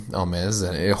Oh man, this is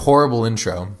a horrible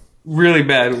intro. Really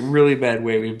bad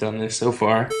way we've done this so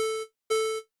far.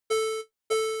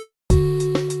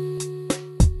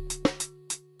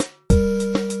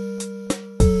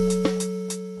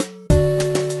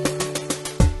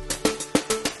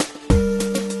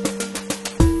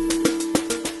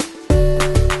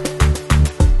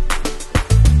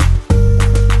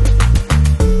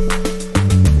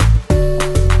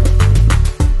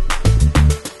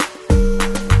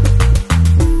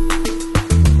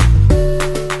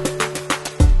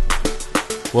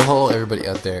 Well, hello everybody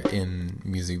out there in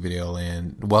music video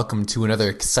land. Welcome to another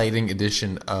exciting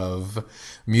edition of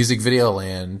Music Video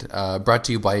Land, brought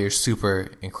to you by your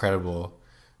super incredible,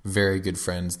 very good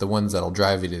friends, the ones that'll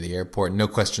drive you to the airport, no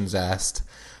questions asked,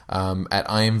 at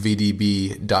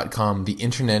imvdb.com, the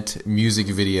Internet Music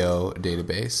Video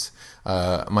Database.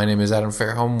 My name is Adam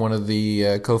Fairholm, one of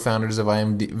the co-founders of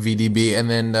IMVDB, and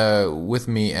then with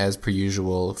me, as per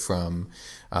usual, from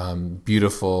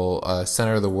beautiful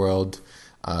center of the world,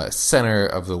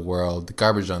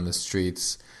 garbage on the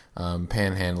streets,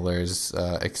 panhandlers,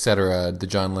 etc., the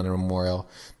John Lennon Memorial.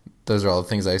 Those are all the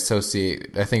things I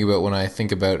think about when I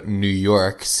think about New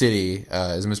York City,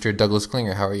 is Mr. Douglas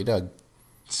Klinger. How are you, Doug?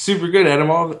 Super good, Adam.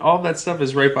 All that stuff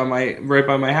is right by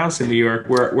my house in New York,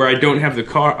 where I don't have a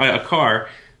car,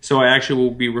 so I actually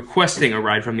will be requesting a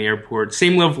ride from the airport.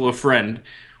 Same level of friend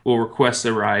will request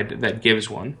a ride that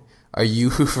gives one. Are you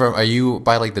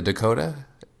by like the Dakota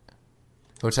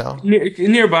Hotel?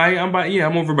 Nearby,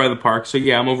 I'm over by the park, so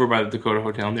yeah, I'm over by the Dakota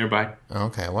Hotel nearby.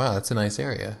 Okay, wow, that's a nice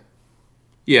area.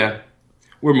 Yeah,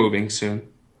 we're moving soon.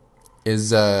 Are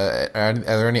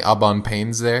there any Aubon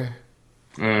Pains there?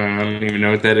 I don't even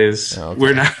know what that is. Oh, okay.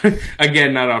 We're not,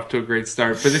 again, not off to a great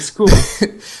start, but it's cool.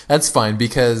 That's fine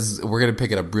because we're going to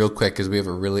pick it up real quick because we have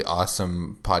a really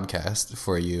awesome podcast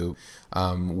for you.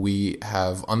 We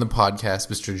have on the podcast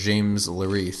Mr. James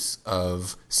Larice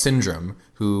of Syndrome,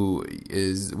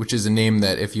 which is a name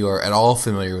that if you are at all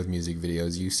familiar with music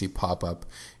videos, you see pop up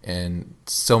in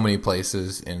so many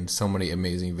places in so many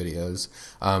amazing videos.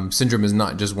 Syndrome is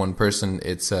not just one person;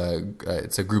 it's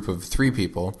a group of three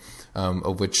people,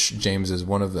 of which James is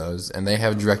one of those, and they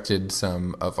have directed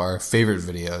some of our favorite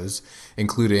videos,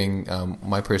 including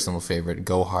my personal favorite,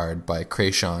 "Go Hard" by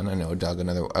Kreayshawn. I know, Doug,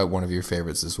 another one of your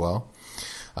favorites as well.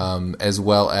 As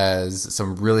well as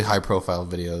some really high-profile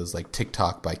videos like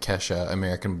TikTok by Kesha,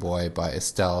 American Boy by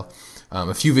Estelle,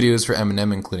 a few videos for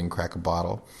Eminem, including Crack a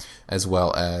Bottle, as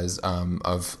well as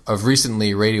of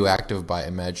recently Radioactive by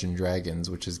Imagine Dragons,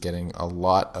 which is getting a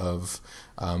lot of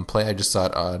play. I just saw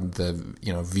it on the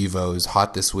Vivo's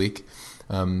Hot This Week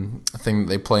thing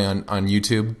they play on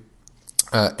YouTube.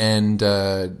 And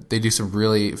they do some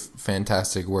really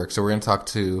fantastic work. So we're going to talk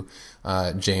to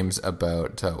James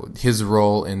about his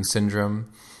role in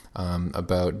Syndrome,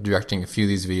 about directing a few of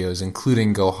these videos,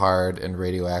 including Go Hard and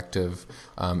Radioactive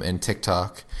and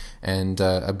TikTok, and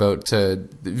about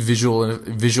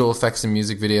visual effects in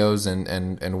music videos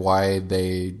and why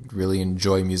they really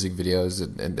enjoy music videos.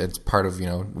 And it's part of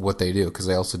what they do, because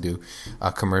they also do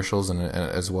commercials and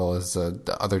as well as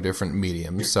other different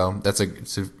mediums. So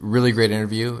it's a really great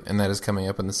interview, and that is coming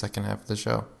up in the second half of the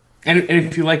show. And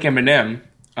if you like Eminem,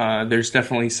 there's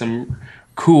definitely some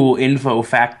cool info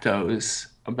factos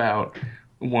about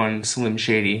one Slim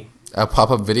Shady.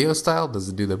 Pop-up video style? Does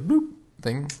it do the bloop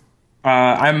thing?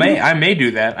 I may do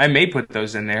that. I may put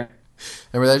those in there.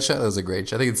 Remember that show? That was a great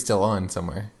show. I think it's still on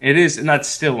somewhere. It is not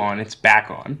still on. It's back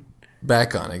on.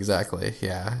 Back on, exactly.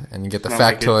 Yeah, and you get the Not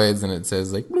like factoids, and it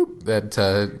says like bloop,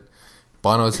 that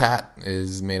Bono's hat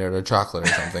is made out of chocolate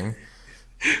or something.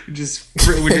 which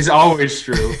is always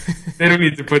true. They don't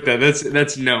need to put that.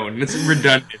 That's known. That's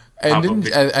redundant. And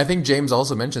I think James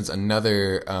also mentions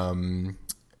another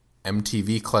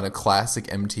MTV classic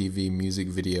MTV music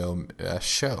video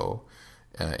show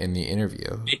in the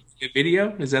interview. A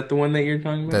video? Is that the one that you're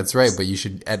talking about? That's right, but you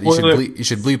should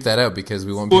bleep that out because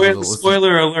we won't be able to listen.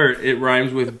 Spoiler alert! It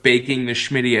rhymes with baking the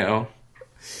schmidio.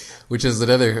 Which is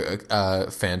another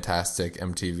fantastic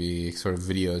MTV sort of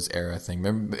videos era thing.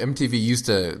 Remember, MTV used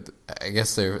to, I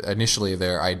guess initially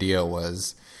their idea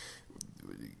was,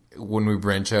 when we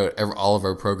branch out, all of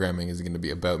our programming is going to be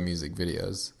about music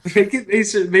videos.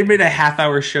 They made a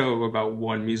half-hour show about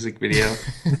one music video,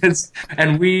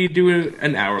 and we do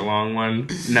an hour-long one.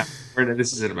 No,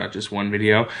 this isn't about just one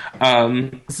video.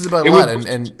 This is about a lot,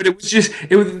 but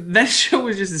that show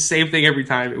was just the same thing every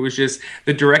time. It was just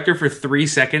the director for 3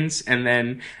 seconds, and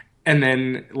then and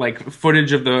then like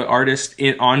footage of the artist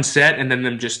on set, and then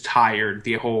them just tired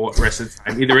the whole rest of the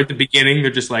time. Either at the beginning, they're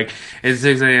just like, "It's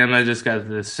 6 a.m. I just got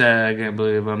this set. I can't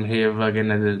believe I'm here fucking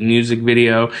at this music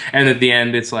video." And at the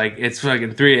end, it's like, "It's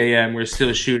fucking 3 a.m. We're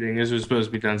still shooting. This was supposed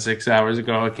to be done 6 hours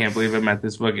ago. I can't believe I'm at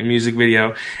this fucking music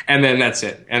video." And then that's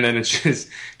it. And then it's just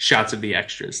shots of the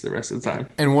extras the rest of the time.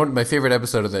 And my favorite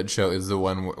episode of that show is the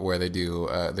one where they do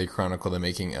they chronicle the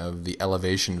making of the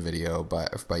Elevation video by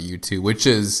U2, which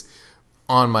is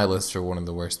on my list for one of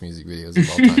the worst music videos of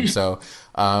all time. So,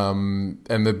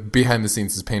 and the behind the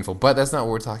scenes is painful, but that's not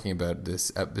what we're talking about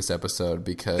this episode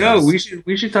because No, we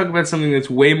should talk about something that's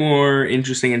way more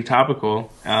interesting and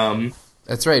topical.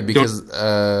 That's right, because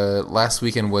last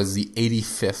weekend was the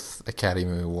 85th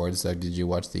Academy Awards. Doug, did you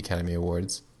watch the Academy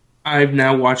Awards? I've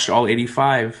now watched all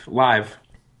 85 live.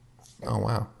 Oh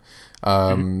wow!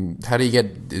 How do you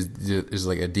get? Is it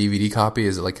like a DVD copy?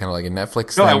 Is it like kind of like a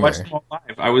Netflix No, thing? I watched them all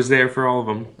live. I was there for all of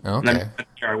them. Okay. And I'm not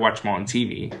sure I watched them all on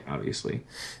TV, obviously.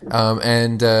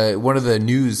 And one of the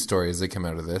news stories that come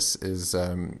out of this is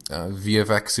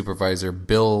VFX supervisor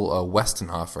Bill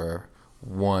Westenhofer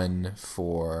won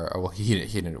for well he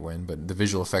didn't win, but the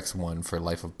visual effects won for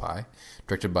Life of Pi,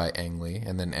 directed by Ang Lee,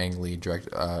 and then Ang Lee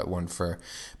won for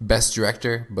best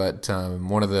director. But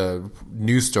one of the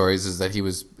news stories is that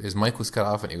his mic was cut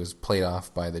off and it was played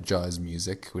off by the Jaws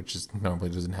music, which normally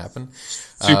doesn't happen.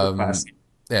 Super classy.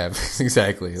 Yeah,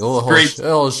 exactly. The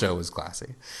whole show was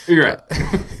classy. You're right.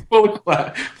 Full of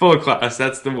class. Full of class.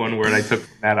 That's the one word I took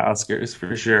from that Oscars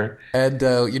for sure. And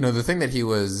the thing that he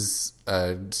was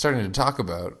starting to talk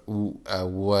about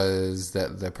was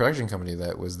that the production company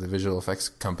that was the visual effects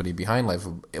company behind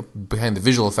the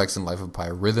visual effects in Life of Pi,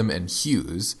 Rhythm and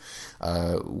Hues,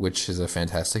 which is a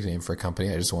fantastic name for a company.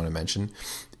 I just want to mention,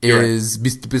 is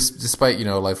despite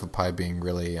Life of Pi being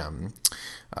really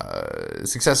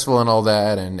successful and all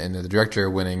that, and the director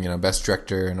winning best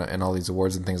director and all these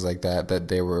awards and things like that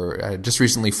they were just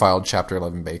recently filed Chapter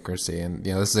 11 bankruptcy, and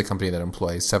this is a company that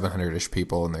employs 700-ish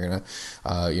people, and they're gonna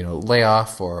lay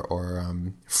off or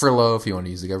furlough, if you want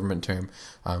to use the government term,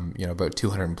 about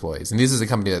 200 employees. And this is a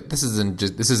company that this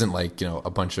isn't like a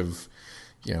bunch of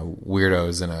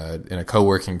weirdos in a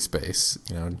co-working space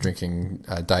drinking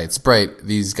Diet Sprite.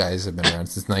 These guys have been around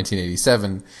since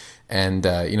 1987. And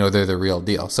they're the real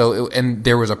deal. So and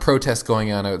there was a protest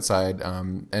going on outside,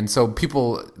 and so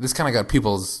this kind of got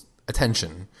people's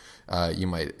attention. You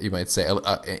might say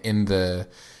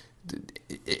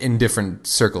in different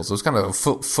circles. It was kind of a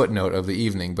footnote of the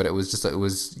evening, but I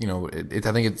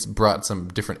think it's brought some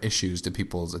different issues to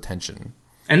people's attention.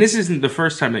 And this isn't the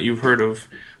first time that you've heard of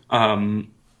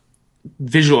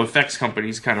visual effects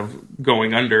companies kind of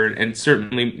going under, and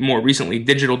certainly more recently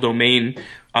Digital Domain,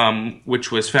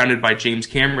 which was founded by James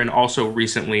Cameron, also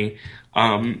recently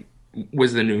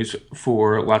was the news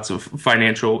for lots of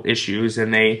financial issues,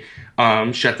 and they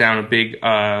shut down a big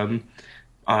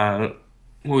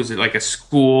what was it, like a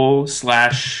school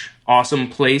 / awesome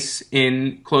place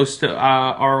in close to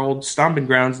our old stomping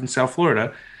grounds in South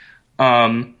Florida.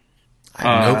 I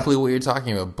have no clue what you're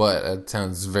talking about, but it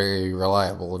sounds very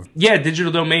reliable. Yeah, Digital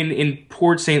Domain in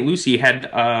Port St. Lucie had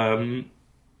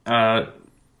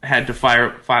to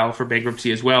file for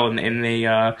bankruptcy as well, and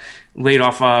they laid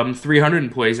off 300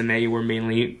 employees, and they were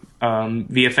mainly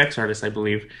VFX artists, I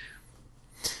believe.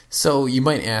 So you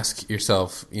might ask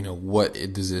yourself, what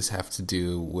does this have to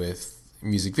do with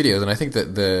music videos? And I think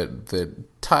that the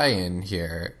tie-in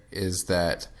here is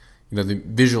that the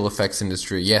visual effects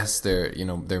industry, yes,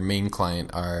 their main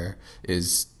client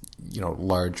is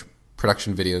large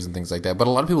production videos and things like that. But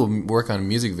a lot of people work on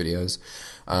music videos,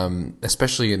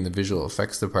 especially in the visual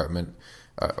effects department.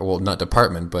 Well, not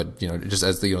department, but just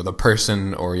as the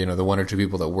person or the one or two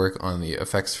people that work on the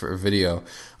effects for a video,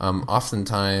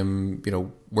 oftentimes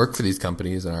work for these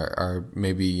companies and are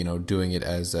maybe doing it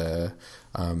as a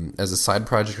side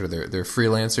project, or they're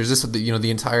freelancers.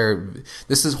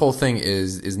 This whole thing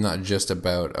is not just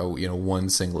about one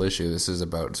single issue. This is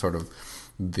about sort of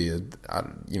the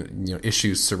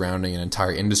issues surrounding an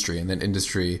entire industry, and that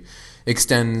industry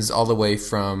extends all the way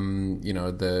from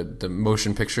the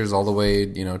motion pictures all the way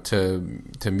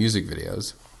to music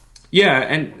videos. Yeah,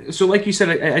 and so like you said,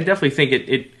 I definitely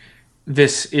think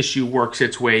this issue works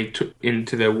its way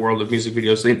into the world of music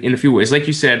videos in a few ways. Like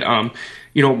you said, all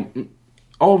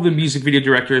of the music video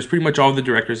directors, pretty much all of the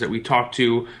directors that we talk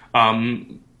to,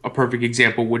 a perfect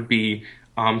example would be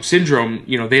Syndrome.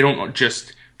 They don't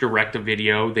just direct a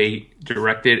video. They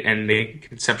direct it and they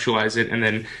conceptualize it, and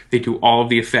then they do all of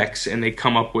the effects, and they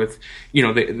come up with,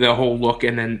 the whole look.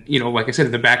 And then, like I said,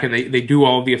 in the back end, they do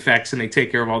all of the effects and they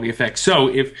take care of all the effects. So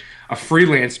if a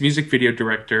freelance music video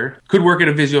director could work at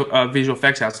a visual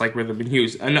effects house like Rhythm and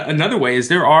Hues. Another way is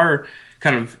there are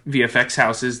kind of VFX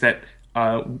houses that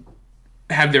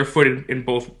have their foot in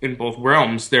both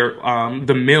realms.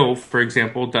 The Mill, for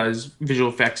example, does visual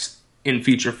effects in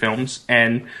feature films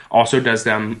and also does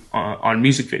them on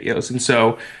music videos. And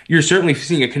so you're certainly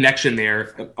seeing a connection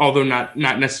there, although not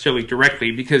necessarily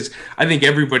directly, because I think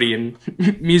everybody in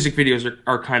music videos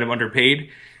are kind of underpaid.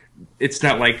 It's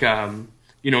not like in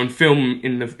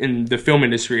the film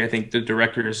industry, I think the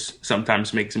directors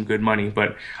sometimes make some good money,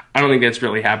 but I don't think that's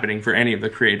really happening for any of the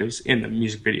creatives in the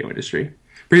music video industry.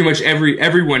 Pretty much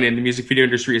everyone in the music video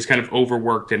industry is kind of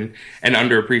overworked and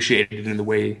underappreciated in the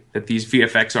way that these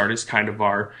VFX artists kind of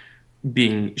are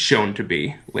being shown to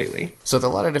be lately. So there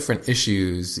are a lot of different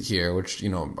issues here, which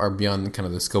are beyond kind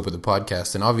of the scope of the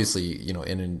podcast. And obviously,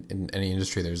 in any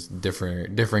industry, there's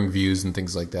differing views and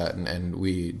things like that. And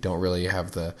we don't really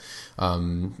have the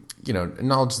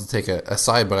knowledge to take a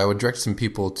side. But I would direct the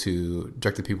people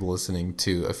listening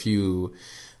to a few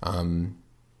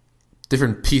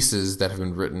different pieces that have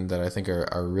been written that I think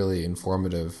are really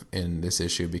informative in this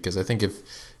issue, because I think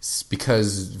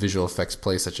because visual effects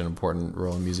play such an important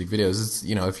role in music videos, it's,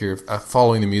 if you're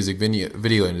following the music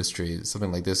video industry, something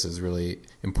like this is really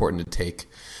important to take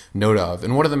note of.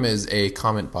 And one of them is a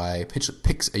comment by a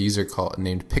user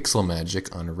named Pixel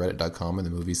Magic on Reddit.com in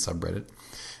the movie subreddit.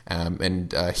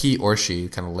 And he or she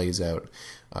kind of lays out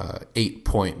 8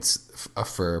 points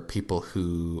for people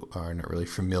who are not really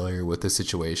familiar with the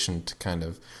situation to kind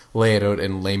of lay it out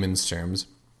in layman's terms.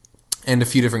 And a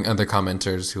few different other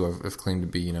commenters who have claimed to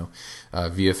be,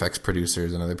 VFX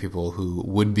producers and other people who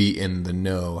would be in the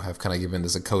know have kind of given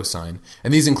this a cosign.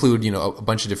 And these include, a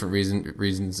bunch of different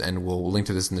reasons, and we'll link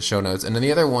to this in the show notes. And then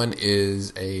the other one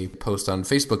is a post on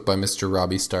Facebook by Mr.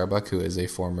 Robbie Starbuck, who is a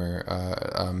former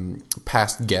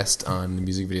past guest on the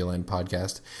Music Video Land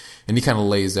podcast. And he kind of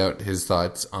lays out his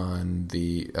thoughts on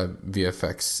the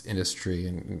VFX industry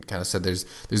and kind of said there's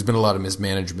been a lot of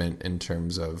mismanagement in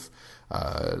terms of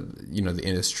the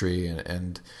industry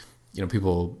and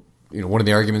people. One of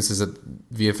the arguments is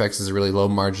that VFX is a really low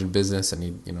margin business,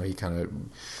 and he kind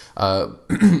of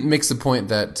makes the point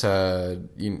that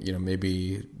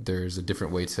maybe there's a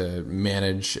different way to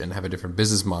manage and have a different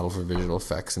business model for visual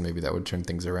effects, and maybe that would turn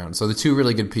things around. So the two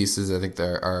really good pieces, I think,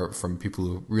 there are from people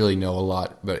who really know a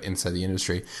lot about inside the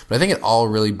industry. But I think it all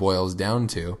really boils down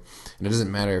to, and it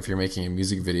doesn't matter if you're making a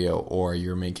music video or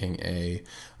you're making a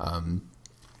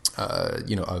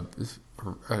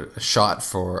shot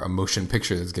for a motion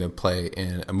picture that's going to play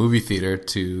in a movie theater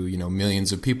to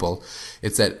millions of people.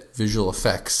 It's that visual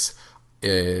effects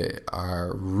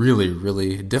are really,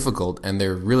 really difficult, and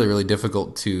they're really, really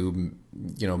difficult to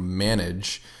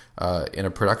manage in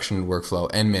a production workflow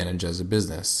and manage as a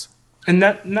business. And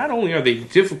that not only are they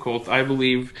difficult, I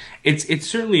believe it's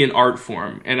certainly an art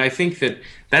form, and I think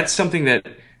that's something that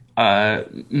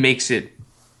makes it.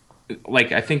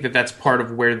 I think that's part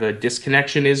of where the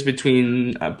disconnection is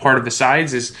between part of the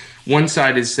sides. Is one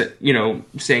side is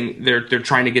saying they're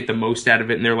trying to get the most out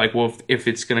of it, and they're like, well, if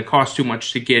it's going to cost too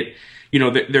much to get,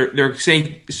 they're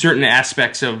saying certain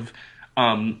aspects of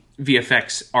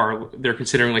VFX they're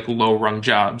considering like low rung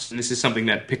jobs, and this is something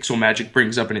that Pixel Magic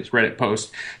brings up in its Reddit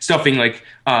post. Stuffing like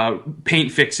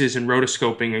paint fixes and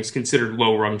rotoscoping is considered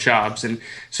low rung jobs, and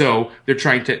so they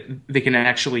can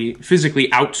actually physically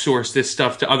outsource this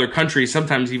stuff to other countries,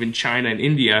 sometimes even China and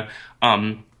India,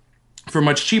 for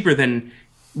much cheaper than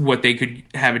what they could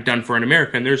have it done for in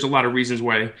America. And there's a lot of reasons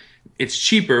why it's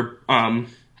cheaper,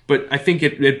 but I think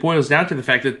it boils down to the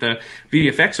fact that the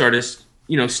VFX artists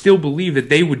still believe that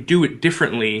they would do it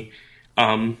differently,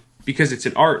 because it's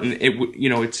an art, and it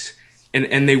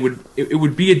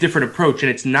would be a different approach,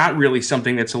 and it's not really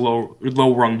something that's a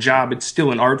low rung job. It's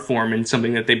still an art form and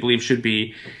something that they believe should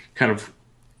be kind of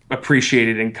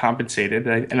appreciated and compensated.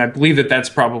 And I believe that that's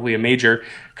probably a major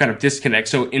kind of disconnect.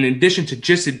 So in addition to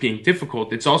just it being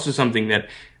difficult, it's also something that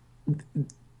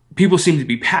people seem to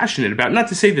be passionate about. Not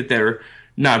to say that they're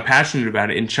not passionate about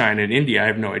it in China and India. I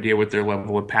have no idea what their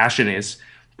level of passion is,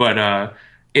 but I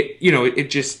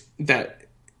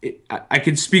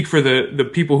could speak for the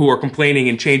people who are complaining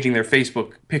and changing their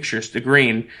Facebook pictures to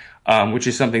green, which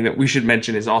is something that we should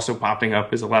mention is also popping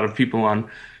up, as a lot of people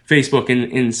on Facebook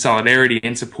in solidarity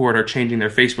and support are changing their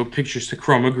Facebook pictures to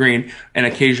chroma green and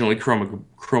occasionally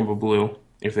chroma blue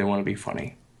if they want to be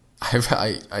funny.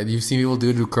 You've seen people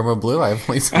do it to chroma blue? I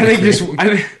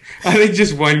think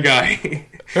just one guy.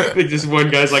 Like just one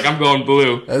guy's like, I'm going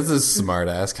blue. That's a smart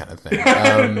ass kind of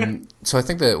thing. So I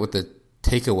think that what the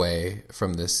takeaway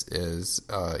from this is,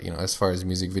 as far as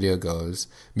music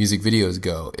videos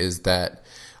go, is that,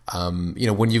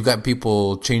 when you've got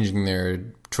people changing their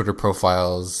Twitter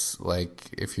profiles, like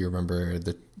if you remember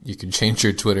that you could change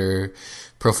your Twitter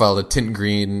profile to tint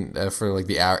green for like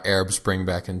the Arab Spring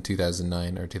back in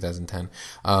 2009 or 2010.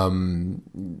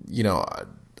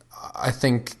 I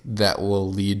think that will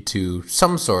lead to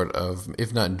some sort of,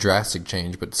 if not drastic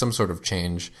change, but some sort of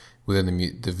change within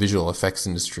the visual effects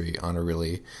industry on a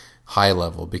really high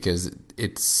level, because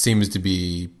it seems to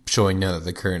be showing now that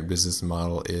the current business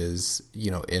model is,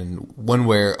 in one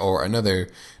way or another,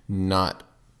 not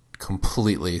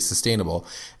completely sustainable.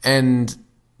 And,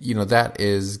 that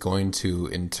is going to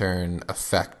in turn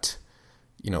affect,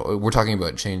 we're talking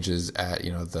about changes at,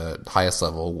 the highest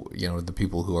level, the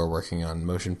people who are working on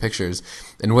motion pictures,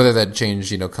 and whether that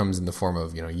change, comes in the form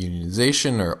of,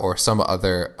 unionization or some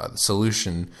other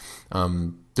solution,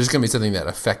 there's going to be something that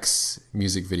affects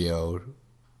music videos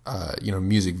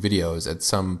at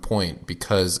some point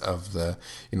because of the,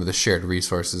 the shared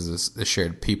resources, the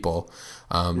shared people,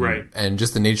 Right. and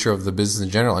just the nature of the business in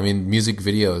general. I mean, music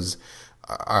videos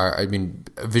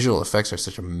visual effects are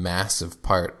such a massive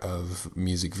part of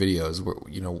music videos.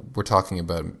 We're talking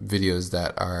about videos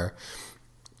that are,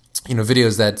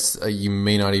 videos that you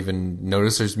may not even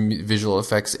notice there's visual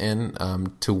effects in,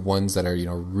 to ones that are,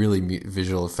 really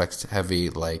visual effects heavy,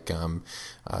 like, one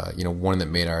that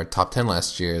made our top 10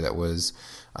 last year that was,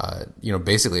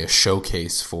 basically a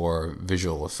showcase for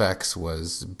visual effects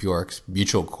was Bjork's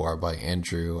Mutual Core by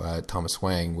Andrew Thomas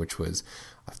Wang, which was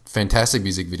a fantastic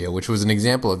music video, which was an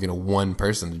example of, one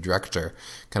person, the director,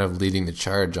 kind of leading the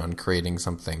charge on creating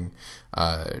something,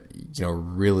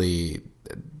 really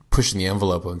pushing the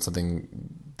envelope on something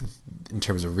in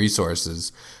terms of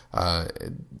resources,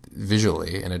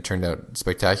 visually, and it turned out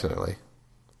spectacularly.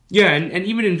 Yeah, and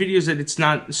even in videos that it's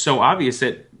not so obvious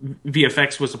that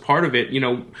VFX was a part of it.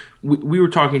 We were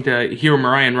talking to Hiro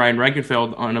Murai and Ryan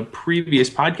Reichenfeld on a previous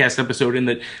podcast episode, and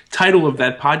the title of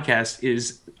that podcast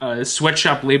is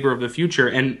Sweatshop Labor of the Future,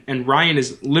 and Ryan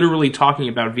is literally talking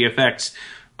about VFX.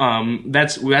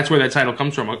 That's where that title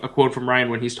comes from. A quote from Ryan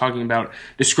when he's talking about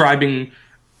describing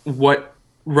what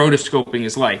rotoscoping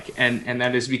is like, and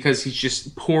that is because he's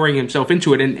just pouring himself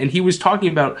into it. And he was talking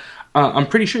about, I'm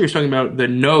pretty sure he was talking about the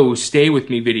No Stay With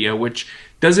Me video, which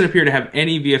doesn't appear to have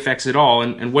any VFX at all.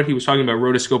 And what he was talking about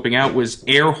rotoscoping out was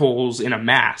air holes in a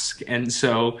mask. And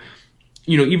so,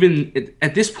 even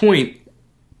at this point,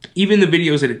 even the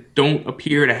videos that don't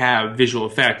appear to have visual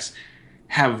effects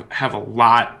have a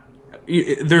lot.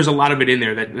 There's a lot of it in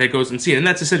there that goes unseen, and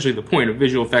that's essentially the point of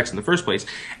visual effects in the first place.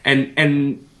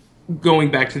 And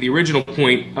going back to the original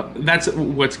point, that's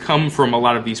what's come from a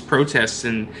lot of these protests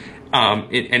and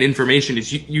information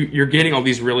is you're getting all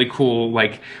these really cool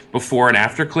like before and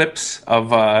after clips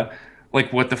of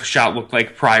like what the shot looked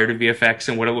like prior to VFX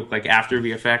and what it looked like after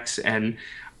VFX, and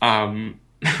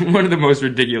one of the most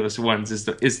ridiculous ones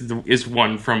is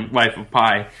one from Life of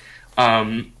Pi,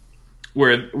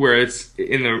 where it's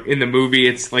in the movie,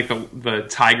 it's like the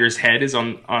tiger's head is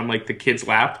on like the kid's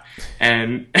lap,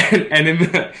 and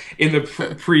in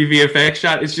the pre VFX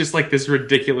shot, it's just like this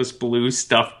ridiculous blue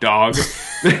stuffed dog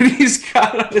that he's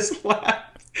got on his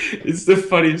lap. It's the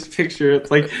funniest picture. It's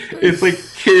like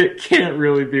can't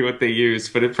really be what they use,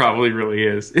 but it probably really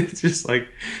is. It's just like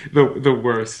the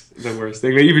worst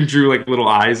thing. They even drew like little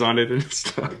eyes on it and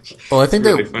stuff. Well, I think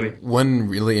really that funny. One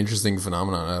really interesting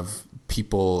phenomenon of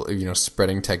people,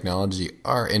 spreading technology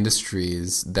are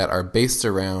industries that are based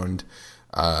around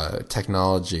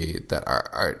technology that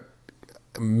are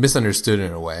misunderstood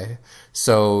in a way.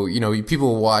 So,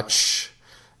 people watch,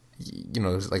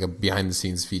 like a behind the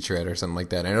scenes featurette or something like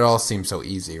that, and it all seems so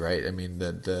easy, right? I mean,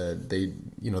 they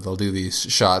they'll do these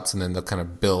shots and then they'll kind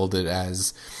of build it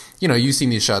as, you've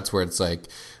seen these shots where it's like,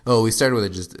 oh, we started with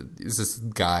it's this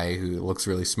guy who looks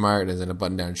really smart and is in a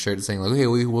button-down shirt saying like,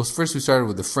 okay, first we started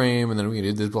with the frame and then we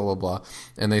did this, blah, blah, blah.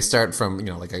 And they start from,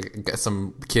 like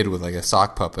some kid with like a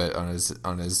sock puppet on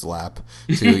his lap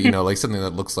to, like something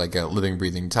that looks like a living,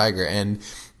 breathing tiger. And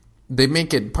they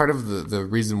make it part of the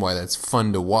reason why that's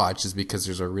fun to watch is because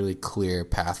there's a really clear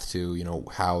path to,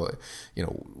 how,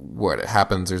 what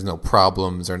happens. There's no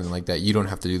problems or anything like that. You don't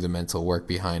have to do the mental work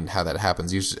behind how that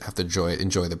happens. You just have to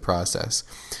enjoy the process.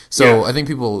 So yeah. I think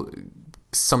people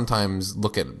sometimes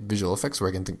look at visual effects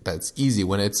work and think that's easy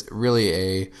when it's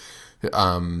really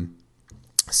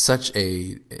such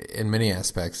a, in many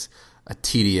aspects, a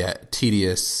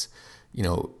tedious,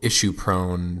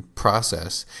 issue-prone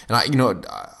process. And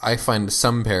I find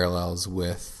some parallels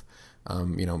with,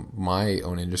 my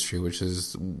own industry, which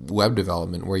is web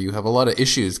development, where you have a lot of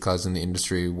issues caused in the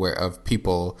industry where of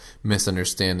people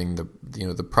misunderstanding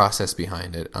the process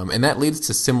behind it, and that leads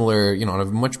to similar, on a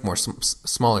much more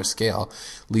smaller scale,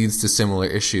 leads to similar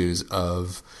issues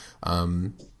of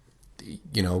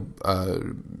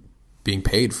being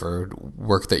paid for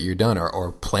work that you're done,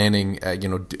 or planning,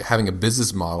 having a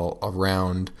business model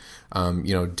around,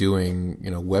 doing,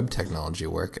 web technology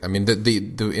work. I mean,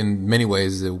 the in many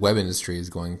ways, the web industry is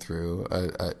going through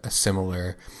a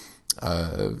similar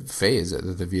phase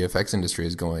that the VFX industry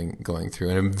is going through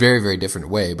in a very, very different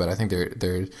way. But I think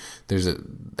there's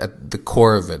at the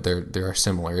core of it, there are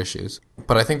similar issues.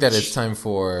 But I think that it's time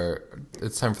for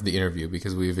the interview,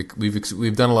 because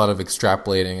we've done a lot of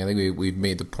extrapolating. I think we've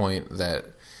made the point that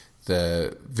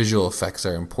the visual effects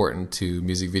are important to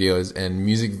music videos, and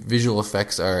visual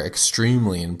effects are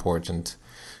extremely important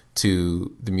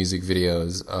to the music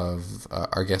videos of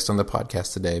our guest on the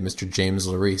podcast today, Mr. James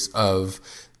Larice of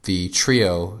the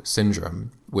trio Syndrome,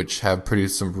 which have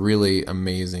produced some really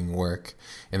amazing work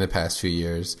in the past few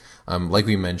years. Like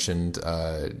we mentioned,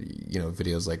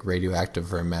 videos like Radioactive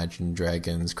for Imagine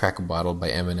Dragons, Crack a Bottle by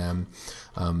Eminem.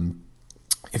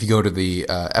 If you go to the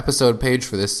episode page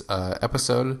for this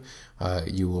episode,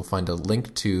 you will find a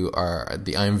link to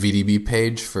the IMVDB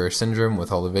page for Syndrome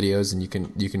with all the videos, and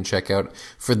you can check out.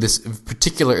 For this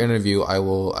particular interview, I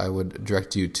would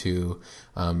direct you to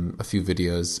a few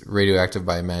videos: Radioactive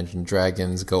by Imagine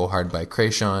Dragons, Go Hard by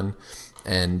Krayshawn,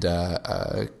 and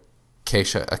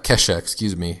Kesha,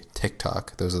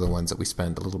 TikTok. Those are the ones that we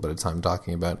spent a little bit of time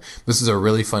talking about. This is a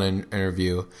really fun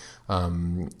interview.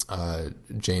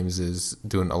 James is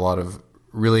doing a lot of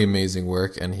really amazing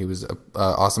work, and he was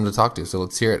awesome to talk to. So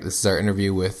let's hear it. This is our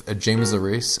interview with James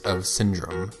Larice of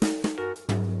Syndrome.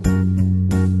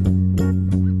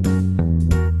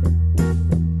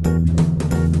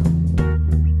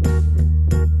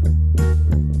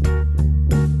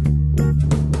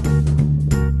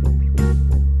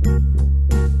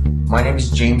 My name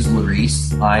is James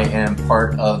Larice. I am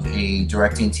part of a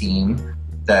directing team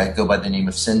that go by the name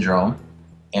of Syndrome,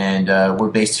 and we're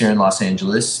based here in Los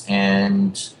Angeles.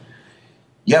 And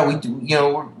yeah, we do.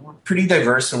 We're pretty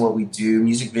diverse in what we do.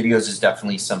 Music videos is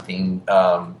definitely something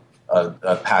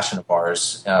a passion of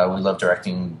ours. We love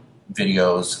directing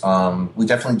videos. We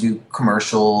definitely do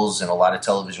commercials and a lot of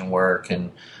television work.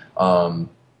 And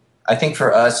I think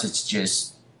for us, it's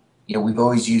just we've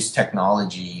always used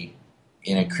technology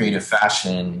in a creative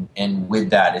fashion, and with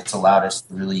that, it's allowed us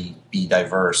to really be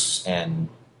diverse and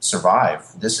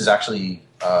survive. This is actually,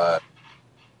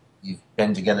 you've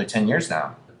been together 10 years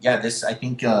now. Yeah, I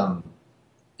think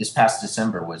this past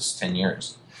December was 10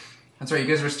 years. That's right. You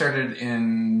guys were started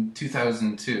in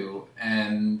 2002,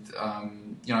 and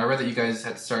I read that you guys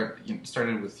had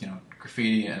started with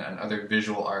graffiti and other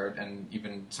visual art, and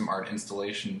even some art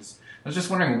installations. I was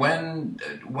just wondering,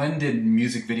 when did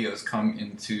music videos come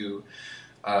into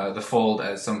the fold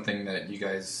as something that you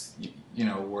guys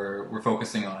were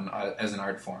focusing on as an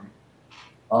art form?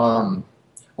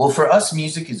 Well, for us,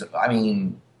 music has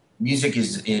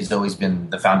always been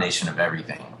the foundation of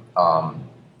everything. None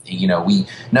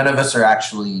of us are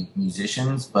actually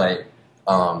musicians, but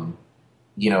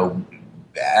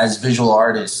as visual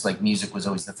artists, like, music was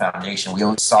always the foundation. We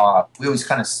always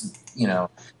kind of,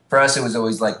 for us, it was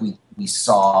always like we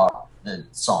saw the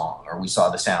song, or we saw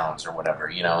the sounds, or whatever,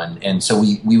 and so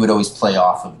we would always play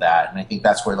off of that. And I think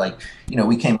that's where,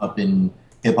 we came up in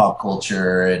hip hop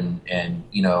culture and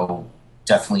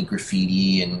definitely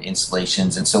graffiti and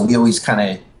installations. And so we always kind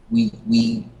of, we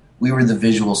were the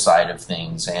visual side of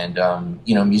things. And,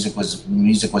 music was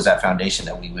that foundation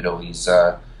that we would always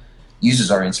use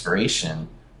as our inspiration.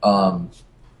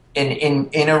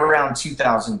 In around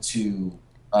 2002,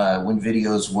 when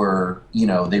videos were,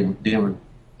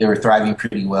 they were thriving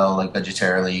pretty well, like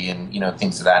budgetarily and,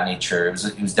 things of that nature.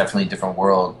 It was definitely a different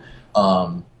world.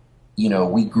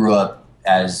 We grew up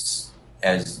as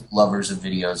lovers of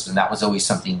videos, and that was always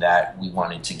something that we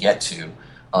wanted to get to.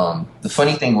 The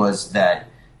funny thing was that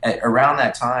around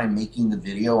that time, making the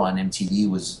video on MTV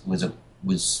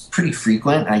was pretty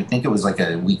frequent. I think it was like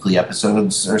a weekly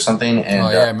episodes or something. And,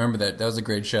 I remember that. That was a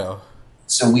great show.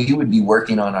 So we would be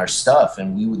working on our stuff,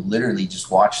 and we would literally just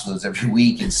watch those every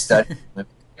week and study.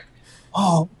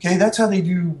 Oh, okay, that's how they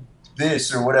do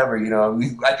this or whatever.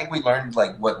 I think we learned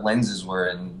what lenses were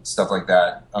and stuff like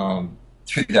that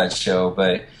through that show.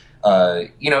 But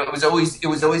it was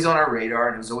always on our radar,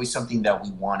 and it was always something that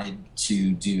we wanted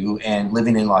to do. And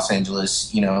living in Los Angeles,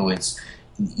 it's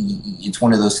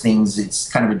one of those things. It's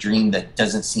kind of a dream that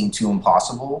doesn't seem too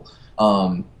impossible.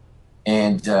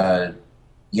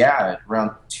 yeah,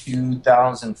 around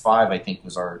 2005, I think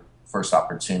was our first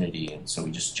opportunity, and so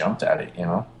we just jumped at it, you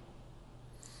know.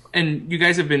 And you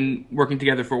guys have been working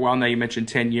together for a while now. You mentioned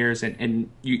 10 years, and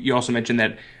you also mentioned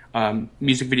that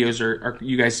music videos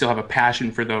you guys still have a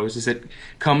passion for those. Does it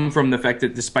come from the fact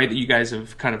that despite that you guys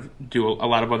have kind of do a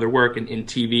lot of other work in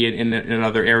TV and in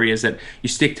other areas, that you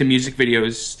stick to music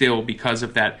videos still because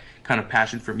of that kind of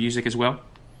passion for music as well?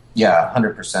 Yeah,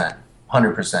 100%,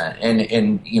 100%.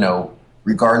 And you know,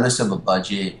 regardless of a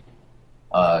budget,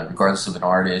 regardless of an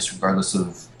artist, regardless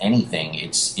of anything,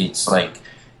 it's like,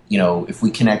 you know, if we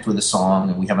connect with a song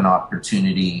and we have an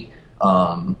opportunity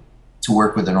to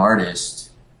work with an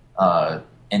artist,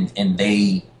 and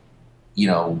they, you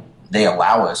know, they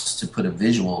allow us to put a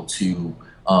visual to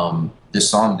this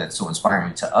song that's so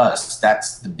inspiring to us,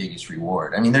 that's the biggest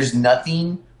reward. I mean, there's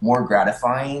nothing more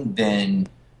gratifying than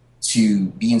to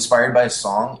be inspired by a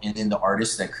song and then the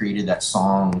artist that created that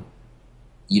song,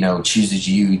 you know, chooses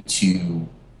you to,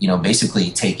 you know,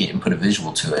 basically take it and put a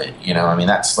visual to it. You know, I mean,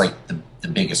 that's like the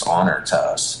biggest honor to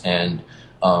us. And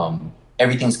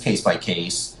everything's case by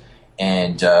case.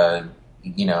 And,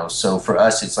 you know, so for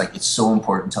us, it's like, it's so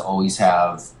important to always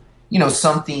have, you know,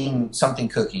 something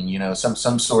cooking, you know,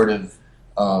 some sort of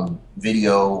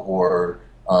video or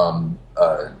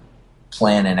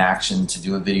plan and action to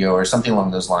do a video or something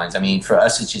along those lines. I mean, for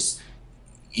us, it's just,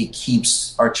 it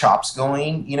keeps our chops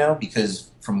going, you know, because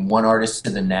from one artist to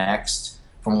the next,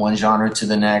 from one genre to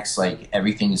the next, like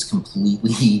everything is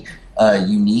completely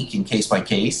unique and case by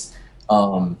case.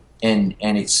 And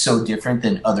it's so different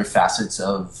than other facets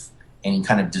of any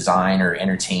kind of design or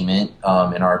entertainment,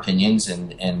 in our opinions.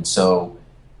 And so,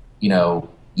 you know,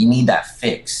 you need that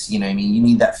fix, you know what I mean? You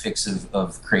need that fix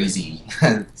of crazy.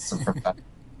 It's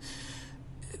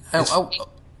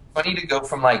funny to go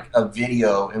from like a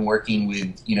video and working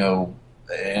with, you know,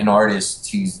 an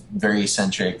artist who's very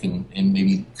eccentric and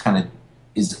maybe kind of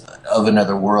is of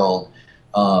another world,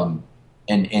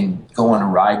 and go on a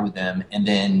ride with them and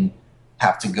then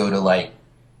have to go to like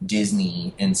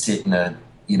Disney and sit in a,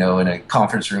 you know, in a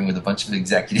conference room with a bunch of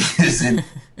executives. And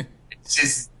it's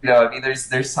just, you know, I mean,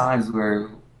 there's times where,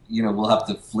 you know, we'll have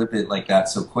to flip it like that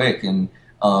so quick. And,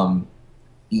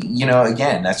 you know,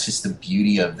 again, that's just the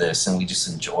beauty of this, and we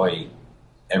just enjoy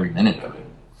every minute of it.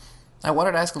 I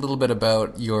wanted to ask a little bit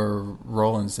about your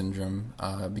role in Syndrome,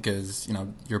 because, you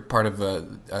know, you're part of a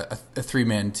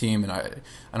three-man team, and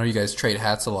I know you guys trade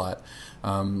hats a lot.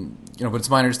 You know, but it's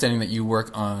my understanding that you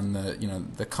work on the, you know,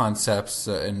 the concepts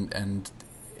and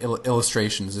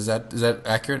illustrations. Is that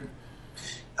accurate?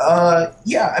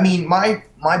 Yeah, I mean, my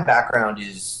background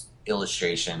is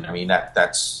illustration. I mean,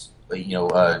 that's you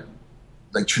know,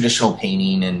 like traditional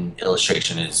painting and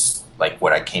illustration is like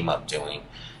what I came up doing,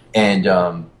 and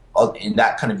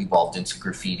that kind of evolved into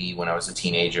graffiti when I was a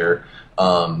teenager.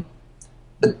 But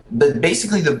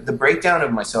basically, the breakdown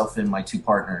of myself and my two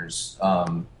partners,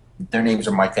 their names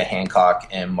are Micah Hancock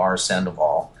and Mars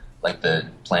Sandoval, like the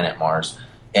planet Mars.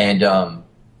 And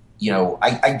you know,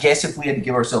 I guess if we had to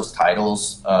give ourselves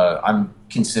titles, I'm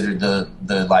considered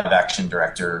the live action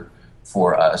director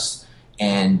for us.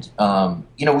 And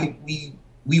you know,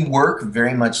 we work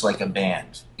very much like a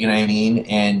band, you know what I mean?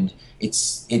 And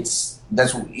that's,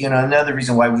 you know, another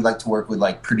reason why we like to work with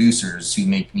like producers who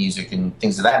make music and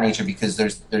things of that nature, because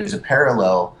there's a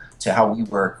parallel to how we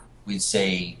work with,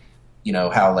 say, you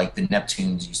know, how like the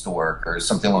Neptunes used to work or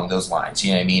something along those lines.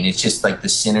 You know what I mean? It's just like the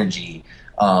synergy,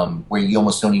 where you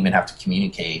almost don't even have to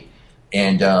communicate.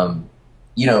 And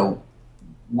you know,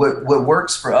 what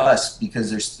works for us,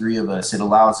 because there's three of us, it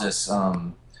allows us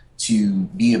to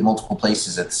be at multiple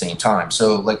places at the same time.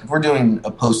 So like if we're doing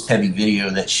a post-heavy video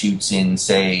that shoots in,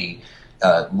 say,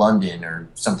 London or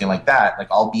something like that, like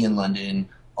I'll be in London,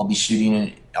 I'll be shooting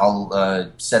it,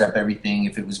 I'll set up everything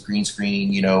if it was green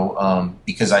screen, you know,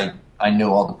 because I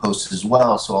know all the posts as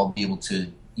well, so I'll be able to,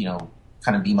 you know,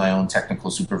 kind of be my own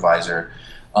technical supervisor.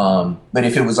 But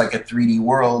if it was like a 3D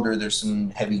world or there's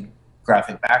some heavy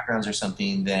graphic backgrounds or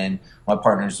something, then my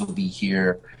partners will be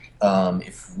here.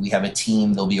 If we have a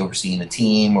team, they'll be overseeing the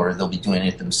team, or they'll be doing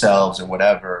it themselves or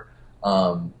whatever.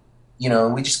 You know,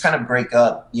 we just kind of break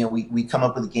up. You know, we come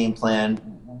up with a game plan.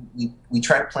 We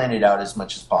try to plan it out as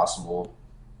much as possible,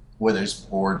 whether it's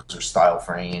boards or style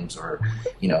frames or,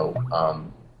 you know,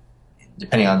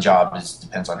 depending on job,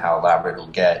 depends on how elaborate it'll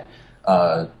get.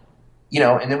 You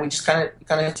know, and then we just kind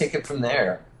of take it from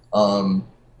there.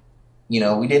 You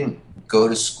know, we didn't go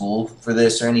to school for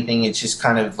this or anything. It's just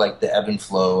kind of like the ebb and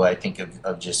flow, I think,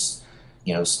 of just,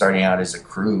 you know, starting out as a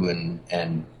crew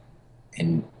and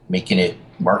making it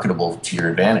marketable to your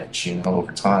advantage, you know,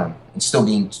 over time, and still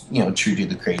being, you know, true to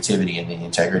the creativity and the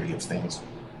integrity of things.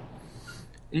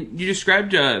 You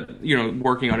described,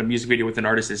 working on a music video with an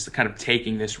artist as kind of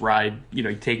taking this ride,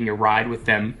 taking a ride with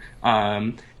them,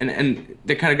 and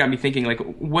that kind of got me thinking, like,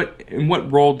 what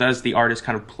role does the artist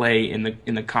kind of play in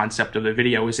the concept of the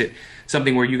video? Is it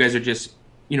something where you guys are just,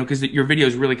 because your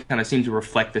videos really kind of seem to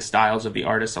reflect the styles of the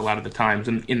artist a lot of the times,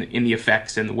 and in the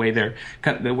effects and the way the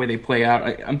way they play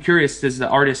out. I'm curious, does the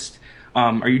artist,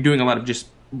 are you doing a lot of just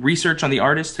research on the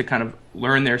artist to kind of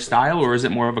learn their style, or is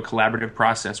it more of a collaborative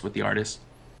process with the artist?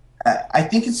 I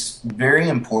think it's very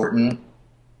important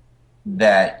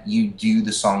that you do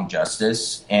the song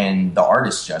justice and the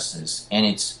artist justice. And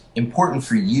it's important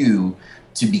for you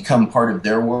to become part of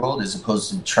their world as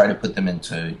opposed to try to put them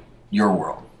into your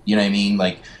world. You know what I mean?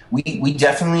 Like we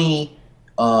definitely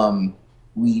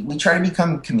we try to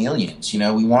become chameleons.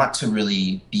 We want to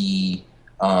really be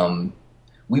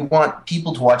we want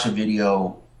people to watch a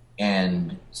video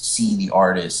and see the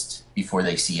artist before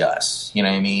they see us. You know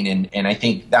what I mean? And I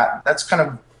think that's kind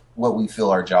of what we feel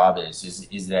our job is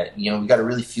that, we got to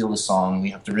really feel the song.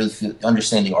 We have to really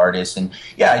understand the artist. And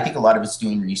yeah, I think a lot of it's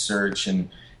doing research and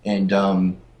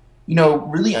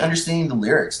really understanding the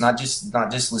lyrics, not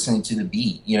just listening to the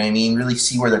beat. You know what I mean? Really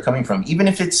see where they're coming from. Even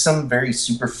if it's some very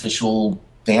superficial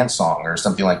dance song or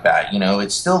something like that,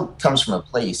 it still comes from a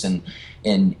place.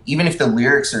 And even if the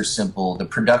lyrics are simple, the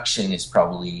production is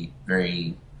probably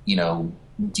very,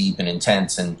 deep and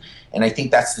intense. And I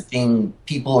think that's the thing.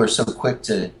 People are so quick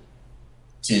to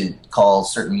call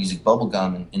certain music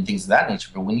bubblegum and things of that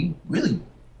nature. But when you really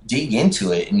dig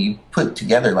into it and you put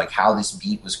together like how this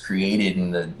beat was created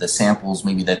and the samples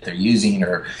maybe that they're using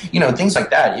or, things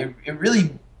like that, it really,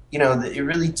 it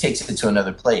really takes it to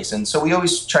another place. And so we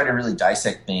always try to really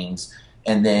dissect things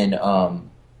and then,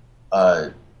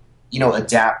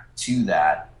 adapt to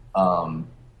that,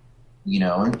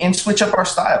 and switch up our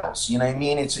styles. You know what I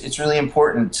mean? It's really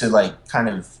important to like kind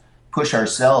of push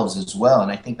ourselves as well. And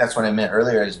I think that's what I meant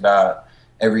earlier is about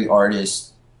every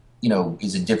artist,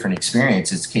 is a different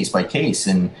experience. It's case by case.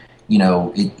 And,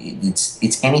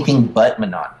 it's anything but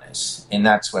monotonous. And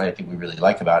that's what I think we really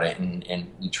like about it. And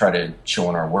we try to show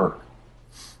in our work.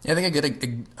 Yeah, I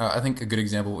think a good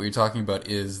example of what you're talking about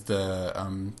is the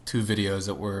two videos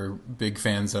that we're big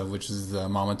fans of, which is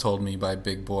 "Mama Told Me" by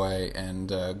Big Boy and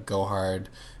 "Go Hard"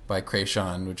 by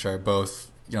Kreayshawn, which are both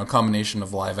a combination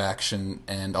of live action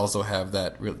and also have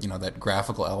that that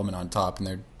graphical element on top, and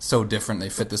they're so different. They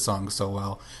fit the song so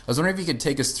well. I was wondering if you could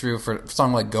take us through for a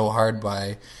song like "Go Hard"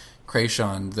 by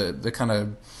Kreayshawn, the kind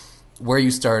of where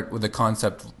you start with a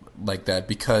concept like that,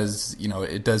 because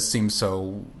it does seem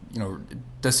so it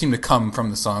does seem to come from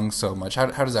the song so much. How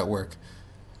does that work?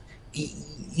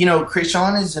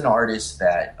 Kreayshawn is an artist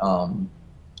that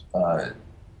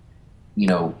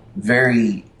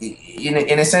very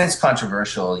in a sense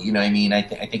controversial. I mean, I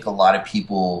think a lot of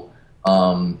people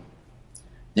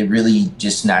they really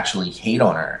just naturally hate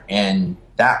on her, and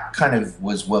that kind of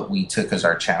was what we took as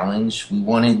our challenge. We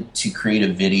wanted to create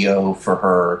a video for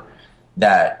her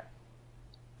that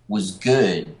was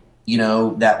good,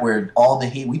 that where all the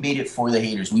hate, we made it for the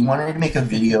haters. We wanted to make a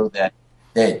video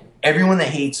that everyone that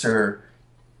hates her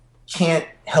can't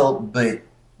help but,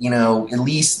 at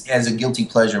least as a guilty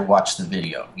pleasure, watch the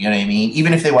video. You know what I mean?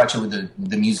 Even if they watch it with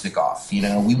the music off,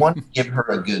 we want to give her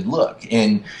a good look.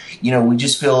 And, we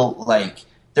just feel like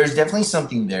there's definitely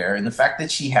something there. And the fact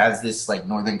that she has this like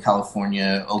Northern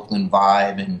California, Oakland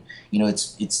vibe, and,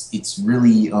 it's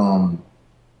really,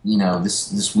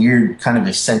 this weird kind of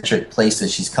eccentric place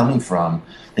that she's coming from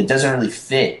that doesn't really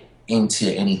fit into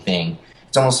anything.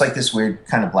 It's almost like this weird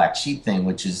kind of black sheep thing,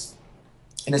 which is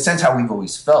in a sense how we've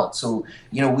always felt. So,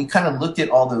 we kind of looked at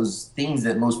all those things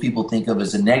that most people think of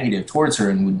as a negative towards her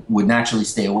and would naturally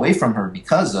stay away from her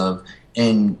because of,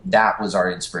 and that was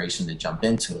our inspiration to jump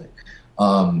into it.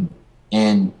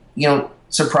 And,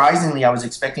 surprisingly, I was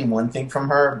expecting one thing from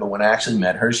her, but when I actually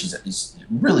met her, she's a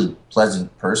really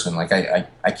pleasant person. Like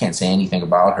I can't say anything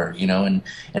about her, and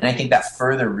I think that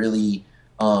further really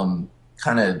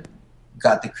kind of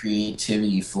got the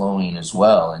creativity flowing as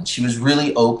well. And she was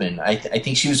really open. I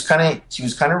think she was kind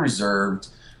of reserved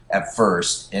at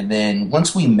first, and then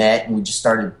once we met and we just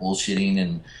started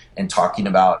bullshitting and talking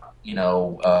about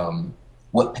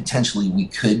what potentially we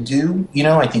could do.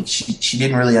 I think she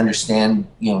didn't really understand,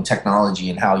 technology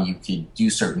and how you could do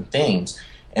certain things.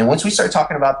 And once we started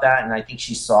talking about that, and I think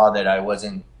she saw that I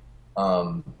wasn't,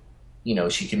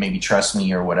 she could maybe trust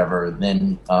me or whatever,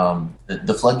 then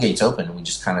the floodgates opened and we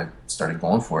just kind of started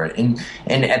going for it. And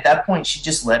at that point, she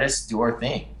just let us do our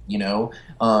thing,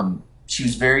 She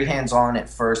was very hands-on at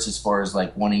first as far as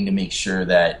like wanting to make sure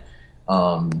that,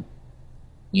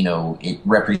 it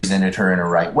represented her in a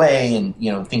right way and,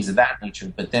 things of that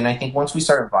nature. But then I think once we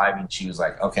started vibing, she was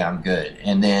like, okay, I'm good.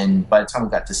 And then by the time we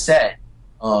got to set,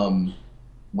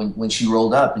 when she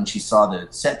rolled up and she saw the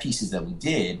set pieces that we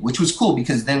did, which was cool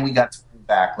because then we got to bring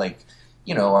back like,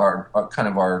 our kind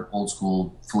of our old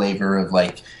school flavor of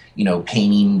like,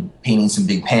 painting some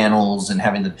big panels and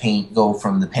having the paint go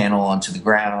from the panel onto the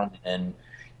ground and,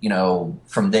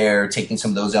 from there, taking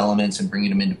some of those elements and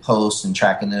bringing them into post and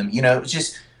tracking them.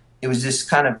 It was just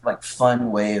kind of like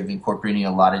fun way of incorporating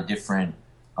a lot of different,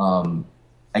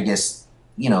 I guess,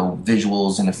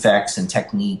 visuals and effects and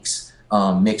techniques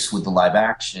mixed with the live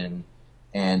action.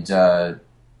 And,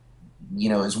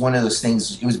 it's one of those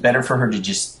things. It was better for her to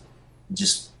just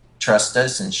trust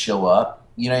us and show up.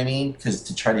 You know what I mean? Because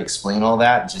to try to explain all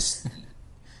that, just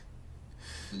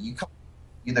you come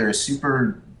either a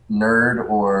super nerd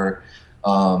or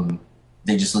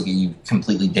they just look at you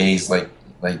completely dazed, like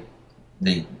they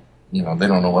they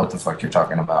don't know what the fuck you're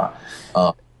talking about.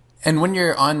 And when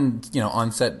you're on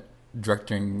set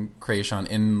directing Kreayshawn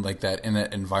in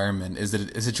that environment, is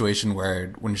it a situation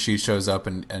where when she shows up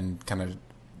and kind of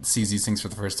sees these things for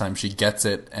the first time, she gets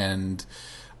it and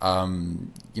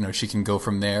she can go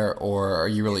from there, or are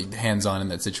you really hands-on in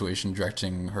that situation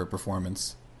directing her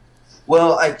performance?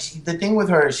 Well, the thing with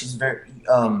her is she's very,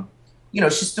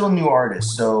 she's still a new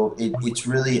artist. So it's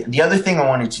really, the other thing I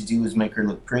wanted to do was make her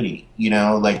look pretty,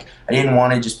 like I didn't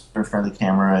want to just put her in front of the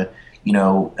camera,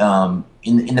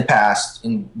 in the past,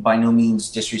 and by no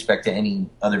means disrespect to any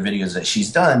other videos that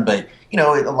she's done, but, a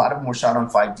lot of them were shot on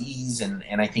 5Ds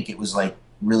and I think it was like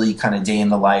really kind of day in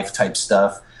the life type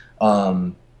stuff.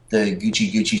 The Gucci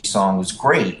Gucci song was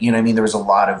great. There was a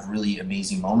lot of really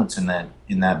amazing moments in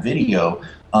that video.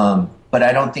 But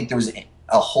I don't think there was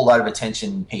a whole lot of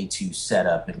attention paid to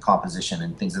setup and composition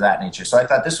and things of that nature. So I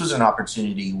thought this was an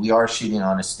opportunity. We are shooting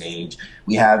on a stage.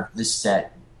 We have this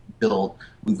set built.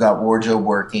 We've got wardrobe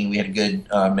working. We had a good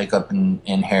makeup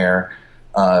and hair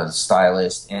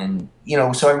stylist. And,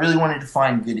 so I really wanted to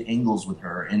find good angles with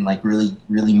her and like really,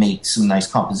 really make some nice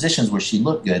compositions where she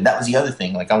looked good. That was the other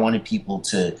thing. Like I wanted people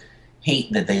to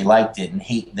hate that they liked it and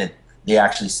hate that they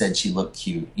actually said she looked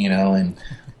cute,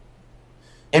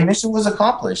 and mission was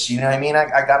accomplished. You know what I mean?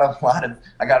 I got a lot of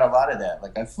that.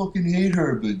 Like I fucking hate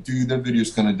her, but dude, that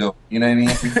video's kind of dope. You know what I mean?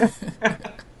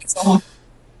 So,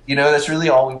 that's really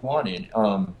all we wanted.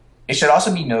 It should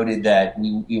also be noted that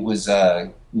we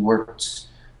worked.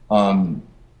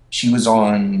 She was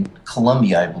on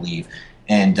Columbia, I believe,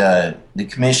 and the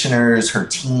commissioners, her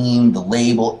team, the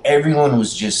label, everyone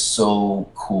was just so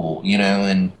cool.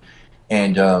 And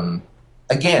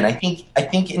again, I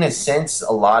think in a sense,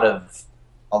 a lot of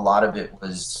it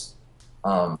was,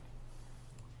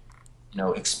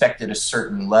 expected a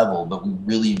certain level, but we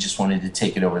really just wanted to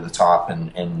take it over the top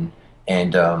and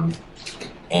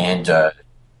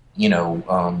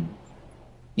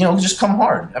just come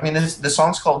hard. I mean, the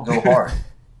song's called "Go Hard,"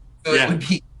 so yeah.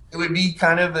 It would be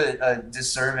kind of a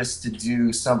disservice to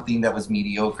do something that was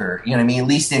mediocre. You know what I mean? At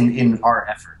least in our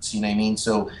efforts. You know what I mean?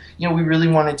 So we really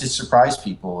wanted to surprise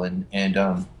people, and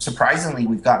surprisingly,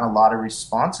 we've gotten a lot of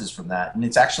responses from that, and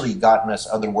it's actually gotten us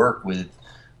other work with.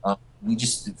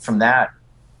 From that,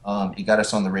 it got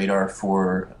us on the radar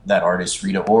for that artist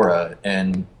Rita Ora,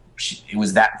 and it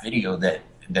was that video that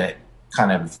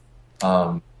kind of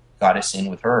got us in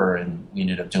with her, and we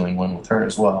ended up doing one with her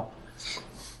as well.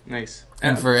 Nice.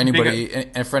 And for anybody,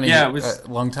 and for any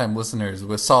longtime listeners,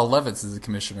 with Saul Levitz as the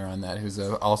commissioner on that, who's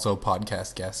also a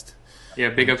podcast guest. Yeah,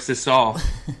 big ups to Saul.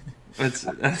 That's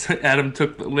Adam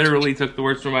literally took the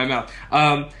words from my mouth.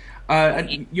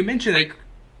 You mentioned that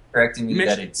correcting me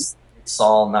that it's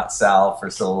Saul, not Sal, for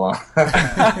so long.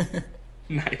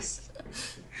 Nice.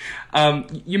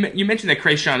 You mentioned that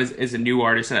Kreayshawn is a new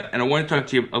artist, and I want to talk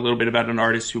to you a little bit about an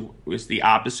artist who was the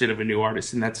opposite of a new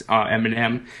artist, and that's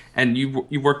Eminem. And you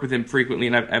worked with him frequently,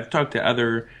 and I've talked to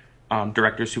other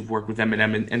directors who've worked with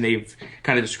Eminem, and they've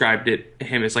kind of described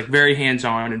him as like very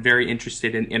hands-on and very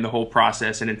interested in the whole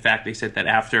process. And in fact, they said that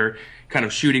after kind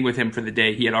of shooting with him for the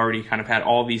day, he had already kind of had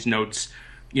all these notes,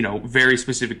 very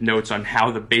specific notes on how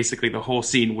basically the whole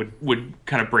scene would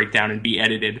kind of break down and be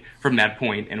edited from that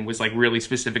point, and was like really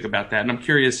specific about that. And I'm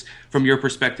curious, from your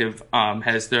perspective,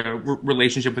 has the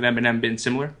relationship with Eminem been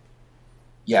similar?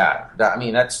 Yeah, I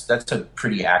mean that's a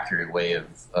pretty accurate way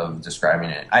of describing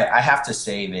it. I have to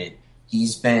say that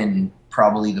he's been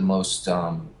probably the most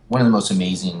one of the most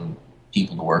amazing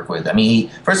people to work with. I mean,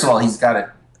 first of all, he's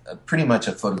got pretty much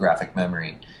a photographic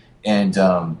memory, and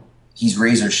he's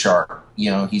razor sharp.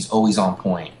 He's always on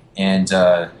point. And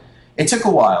it took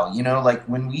a while. Like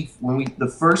when we the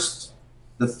first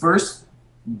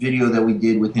video that we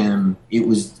did with him, it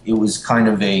was kind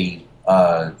of a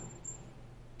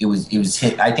it was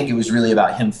hit. I think it was really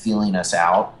about him feeling us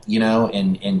out,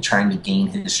 and trying to gain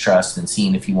his trust and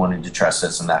seeing if he wanted to trust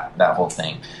us and that whole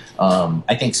thing.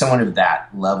 I think someone of that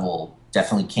level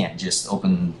definitely can't just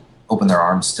open their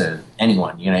arms to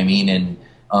anyone. You know what I mean? And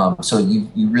so you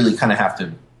really kind of have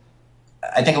to.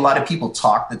 I think a lot of people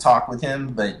talk the talk with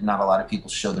him, but not a lot of people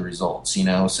show the results.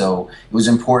 So it was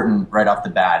important right off the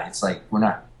bat. It's like we're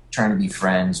not trying to be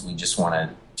friends. We just want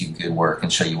to do good work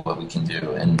and show you what we can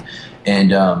do. And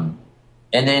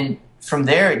then from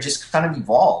there, it just kind of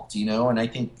evolved. And I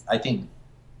think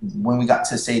when we got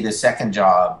to say the second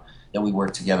job that we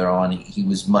worked together on, he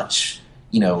was much,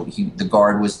 the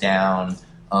guard was down,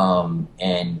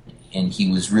 and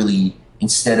he was really,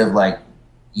 instead of like,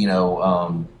 it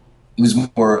was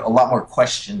a lot more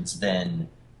questions than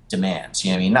demands.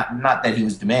 I mean, not that he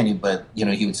was demanding, but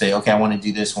he would say, okay, I want to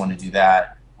do this, I want to do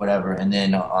that, whatever. And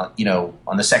then,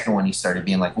 on the second one, he started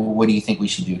being like, well, what do you think we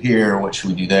should do here? What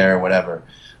should we do there? Whatever.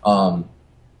 And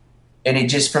it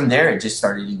just, from there, it just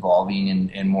started evolving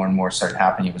and more started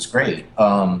happening. It was great.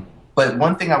 But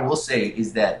one thing I will say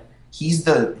is that he's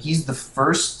the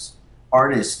first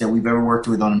artist that we've ever worked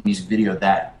with on a music video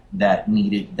that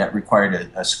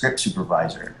required a script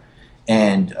supervisor.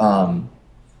 And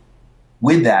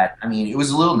with that, I mean, it was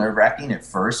a little nerve-wracking at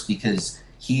first because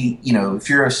he, if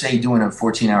you're, say, doing a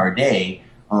 14-hour day,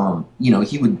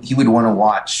 he would want to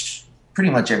watch pretty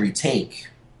much every take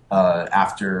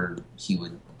after he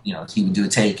would do a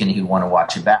take and he would want to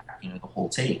watch it back, the whole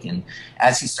take. And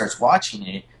as he starts watching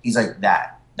it, he's like,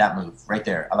 that move right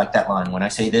there, I like that line. When I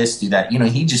say this, do that.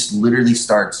 He just literally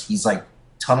starts, he's like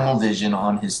tunnel vision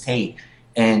on his take.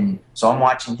 And so I'm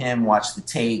watching him watch the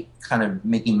tape, kind of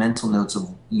making mental notes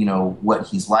of, what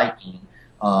he's liking.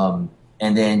 And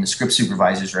then the script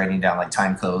supervisor's writing down like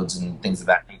time codes and things of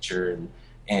that nature.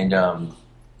 And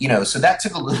so that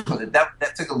took a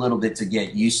little bit to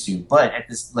get used to. But at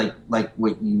this, like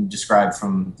what you described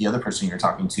from the other person you're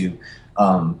talking to,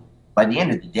 by the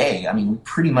end of the day, I mean, we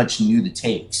pretty much knew the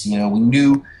takes. We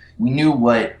knew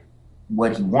what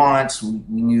he wants.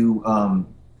 We knew,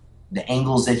 the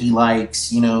angles that he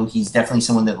likes. He's definitely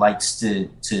someone that likes to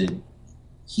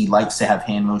he likes to have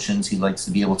hand motions. He likes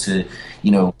to be able to,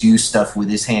 do stuff with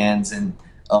his hands. And,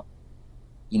 so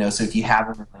if you have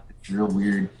him in like a real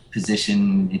weird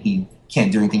position and he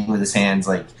can't do anything with his hands,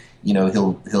 like, he did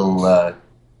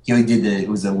it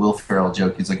was a Will Ferrell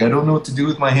joke. He's like, I don't know what to do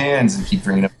with my hands, and keep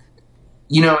bringing up.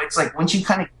 It's like once you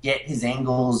kind of get his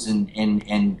angles and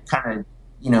kind of,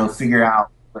 figure out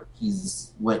what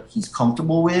he's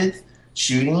comfortable with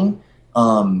shooting,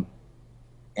 and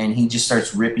he just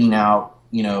starts ripping out,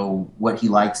 what he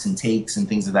likes and takes and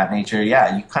things of that nature.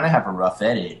 Yeah, you kind of have a rough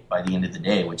edit by the end of the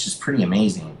day, which is pretty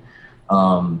amazing.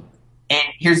 And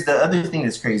here's the other thing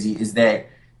that's crazy is that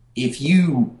if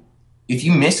you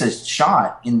miss a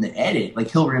shot in the edit,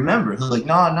 like he'll remember. He'll like,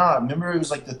 no, remember it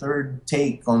was like the third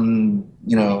take on,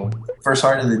 first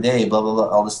heart of the day, blah, blah, blah,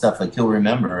 all this stuff. Like he'll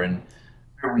remember. And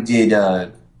we did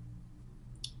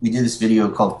this video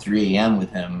called 3 a.m.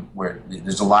 with him where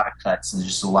there's a lot of cuts and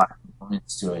there's just a lot of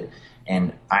components to it.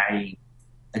 And I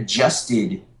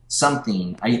adjusted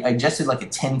something. I adjusted like a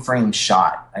 10-frame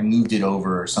shot. I moved it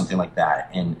over or something like that.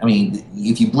 And I mean,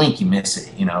 if you blink, you miss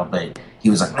it, but he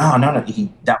was like, no.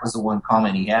 That was the one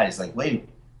comment he had. He's like, wait,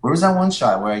 where was that one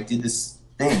shot where I did this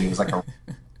thing? He was like,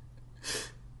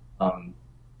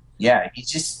 yeah, he's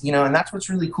just, and that's what's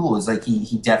really cool is like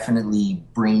he definitely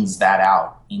brings that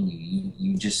out in you.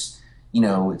 You just,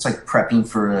 it's like prepping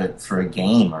for a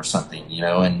game or something,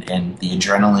 and the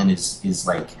adrenaline is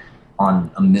like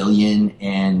on a million,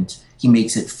 and he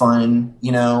makes it fun,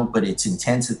 but it's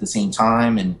intense at the same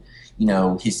time. And,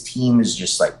 his team is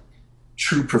just like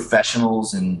true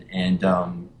professionals, and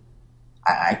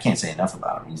I can't say enough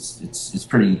about him. It's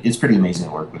pretty amazing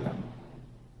to work with him.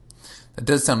 That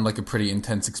does sound like a pretty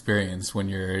intense experience when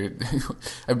you're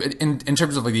in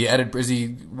terms of like the edit. Is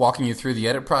he walking you through the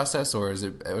edit process, or is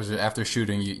it after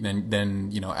shooting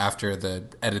then after the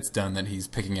edit's done that he's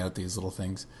picking out these little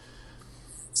things?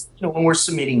 When we're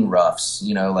submitting roughs,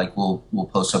 like we'll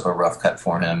post up a rough cut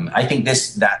for him. I think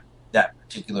that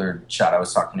particular shot I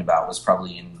was talking about was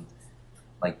probably in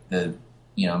like the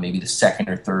maybe the second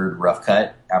or third rough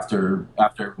cut after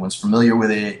everyone's familiar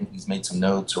with it and he's made some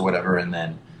notes or whatever. And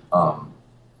then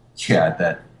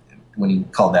that when he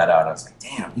called that out, I was like,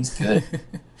 damn, he's good.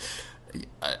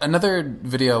 Another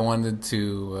video I wanted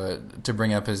to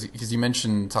bring up is because you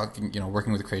mentioned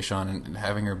working with Kreayshawn and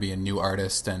having her be a new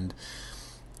artist and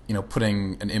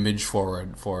putting an image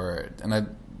forward for it.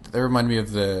 And that reminded me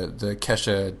of the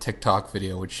Kesha TikTok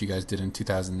video, which you guys did in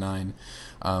 2009.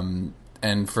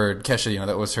 And for Kesha,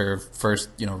 that was her first,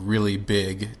 really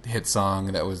big hit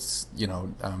song. That was,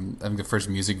 I think the first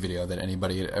music video that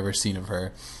anybody had ever seen of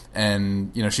her.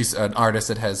 And, she's an artist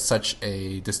that has such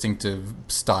a distinctive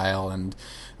style and,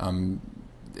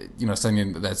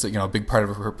 something that's, a big part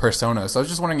of her persona. So I was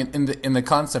just wondering, in the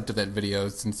concept of that video,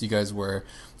 since you guys were,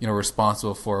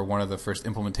 responsible for one of the first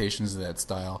implementations of that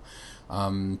style,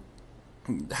 how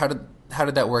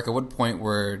did that work? At what point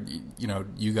were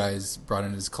you guys brought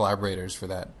in as collaborators for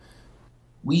that?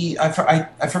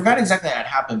 I forgot exactly how it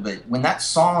happened, but when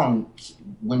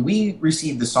we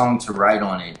received the song to write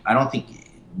on it, I don't think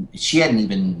she hadn't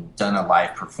even done a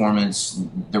live performance.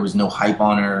 There was no hype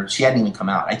on her. She hadn't even come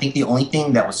out. I think the only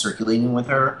thing that was circulating with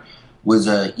her was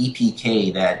a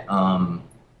EPK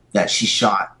that she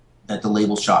shot, that the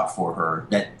label shot for her.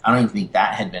 That I don't even think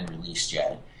that had been released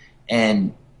yet.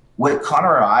 And what caught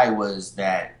our eye was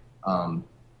that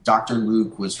Dr.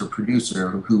 Luke was her producer,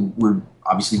 who we're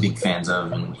obviously big fans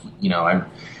of. And,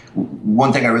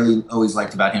 one thing I really always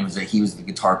liked about him is that he was the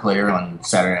guitar player on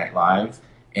Saturday Night Live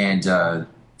and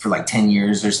for like 10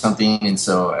 years or something. And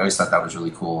so I always thought that was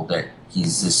really cool that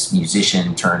he's this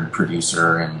musician turned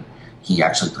producer and he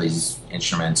actually plays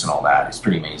instruments and all that. It's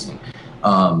pretty amazing.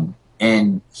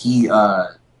 And he, so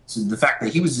the fact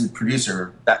that he was the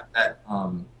producer,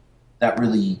 that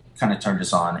really kind of turned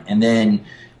us on. And then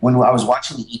when I was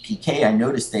watching the EPK, I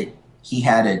noticed that he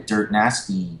had a Dirt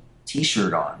Nasty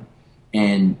t-shirt on.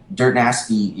 And Dirt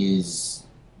Nasty is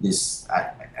this,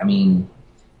 I mean,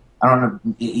 I don't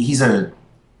know,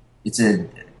 it's a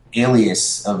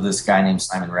alias of this guy named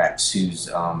Simon Rex, who's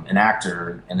an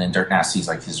actor, and then Dirt Nasty is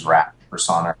like his rap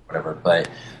persona or whatever. But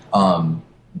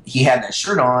he had that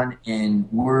shirt on, and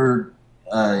we're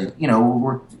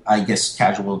I guess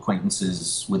casual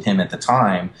acquaintances with him at the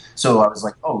time. So I was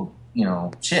like, oh,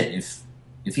 shit,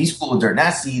 if he's cool with Dirt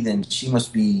Nasty, then she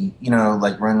must be,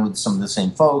 like run with some of the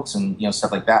same folks and,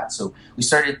 stuff like that. So we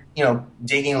started,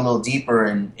 digging a little deeper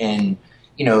and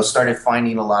started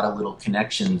finding a lot of little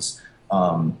connections,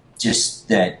 just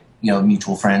that,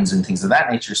 mutual friends and things of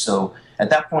that nature. So at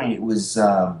that point it was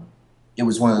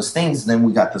one of those things. Then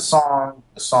we got the song.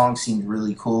 The song seemed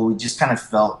really cool. We just kind of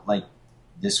felt like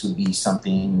this would be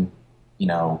something,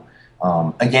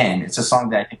 again, it's a song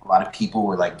that I think a lot of people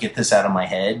were like, get this out of my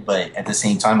head, but at the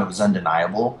same time, it was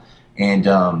undeniable. And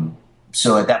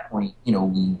so at that point,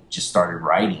 we just started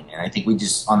writing. And I think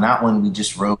on that one, we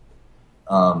just wrote,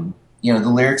 the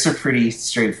lyrics are pretty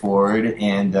straightforward.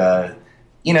 And,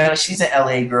 she's an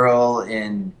LA girl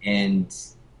and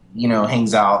hangs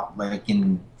out like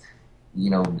in,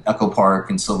 Echo Park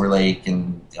and Silver Lake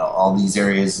and all these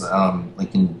areas,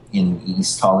 like in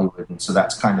East Hollywood. And so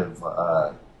that's kind of,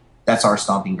 that's our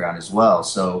stomping ground as well.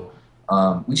 So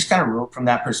we just kind of wrote from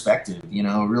that perspective,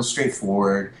 real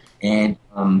straightforward. And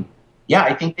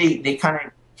I think they kind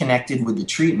of connected with the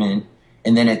treatment.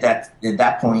 And then at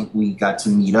that point, we got to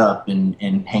meet up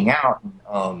and hang out.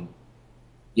 And,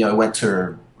 I went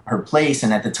to her place,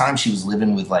 and at the time, she was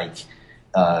living with like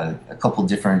a couple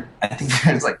different. I think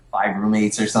there's like 5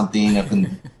 roommates or something up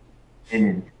in.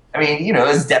 And I mean, it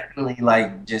was definitely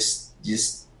like just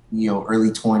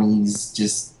early 20s,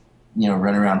 just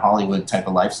run around Hollywood type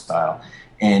of lifestyle.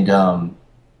 And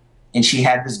she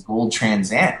had this gold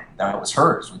Trans Am that was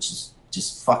hers, which is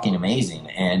just fucking amazing.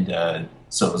 And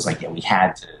so it was like, we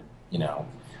had to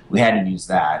use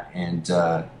that. And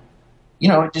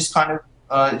it just kind of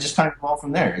evolved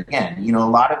from there. Again, a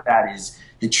lot of that is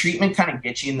the treatment kind of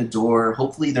gets you in the door.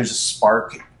 Hopefully there's a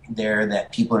spark there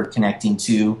that people are connecting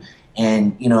to.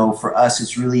 And, for us,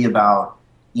 it's really about,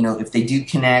 if they do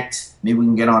connect, maybe we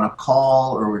can get on a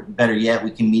call, or better yet,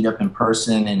 we can meet up in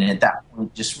person. And at that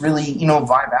point, just really,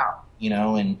 vibe out,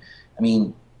 and I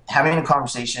mean, having a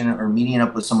conversation or meeting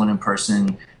up with someone in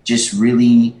person just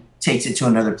really takes it to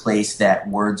another place that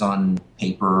words on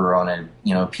paper or on a,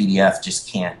 PDF just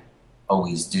can't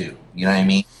always do. You know what I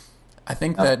mean? I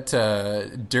think that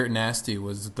Dirt Nasty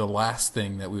was the last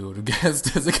thing that we would have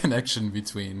guessed as a connection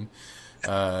between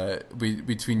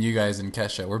you guys and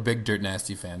Kesha. We're big Dirt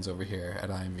Nasty fans over here at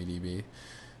IMVDB.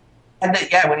 And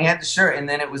when he had the shirt, and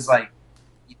then it was like,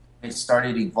 it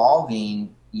started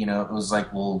evolving, it was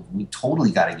like, well, we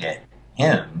totally got to get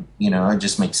him, it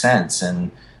just makes sense.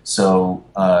 And so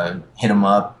hit him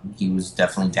up. He was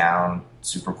definitely down,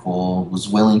 super cool, was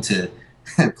willing to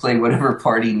play whatever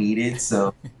part he needed.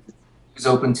 So he was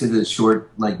open to the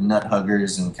short, like, nut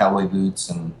huggers and cowboy boots,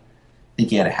 and I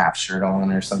think he had a half shirt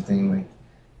on or something.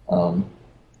 Like,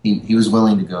 he was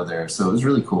willing to go there, so it was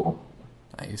really cool.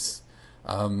 Nice.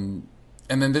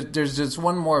 And then there's just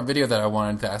one more video that I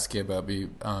wanted to ask you about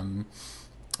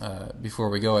before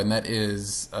we go, and that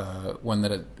is one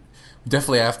that I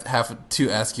definitely have to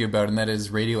ask you about, and that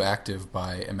is Radioactive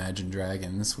by Imagine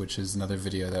Dragons, which is another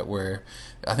video that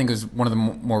I think it was one of the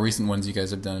more recent ones you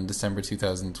guys have done in December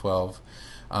 2012.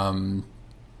 And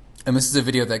this is a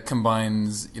video that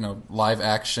combines, live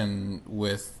action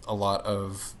with a lot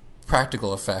of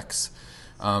practical effects,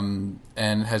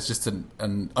 and has just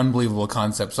an unbelievable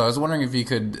concept. So I was wondering if you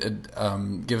could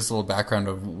give us a little background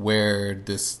of where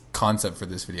this concept for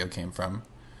this video came from.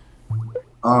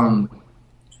 We've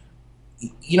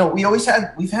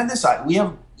had this,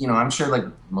 I'm sure like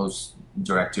most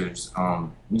directors,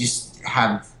 we just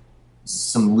have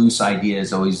some loose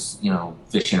ideas always,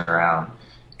 fishing around.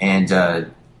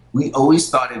 And we always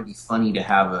thought it'd be funny to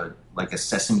have a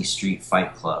Sesame Street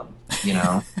Fight Club,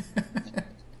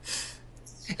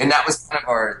 and that was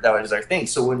our thing.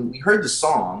 So when we heard the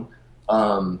song,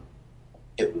 and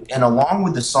along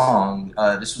with the song,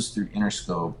 this was through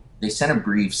Interscope, they sent a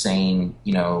brief saying,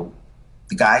 the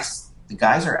guys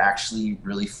are actually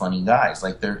really funny guys.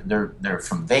 Like they're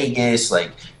from Vegas.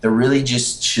 Like they're really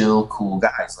just chill, cool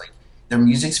guys. Like their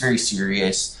music's very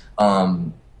serious.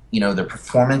 Their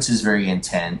performance is very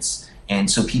intense. And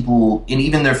so people, and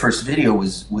even their first video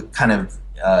was kind of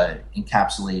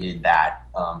encapsulated that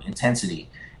intensity.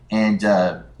 And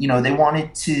they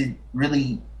wanted to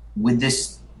really, with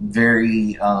this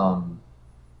very, it's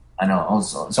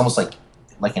almost like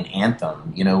an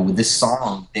anthem, with this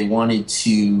song, they wanted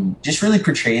to just really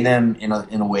portray them in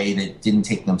a way that didn't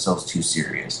take themselves too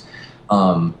serious,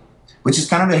 which is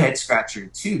kind of a head scratcher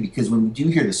too, because when you do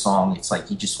hear the song, it's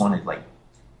like you just want to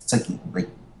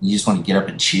you just want to get up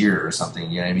and cheer or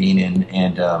something, you know what I mean?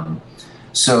 And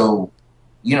so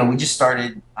we just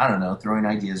started, throwing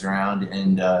ideas around,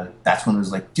 and that's when it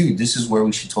was like, dude, this is where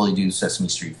we should totally do Sesame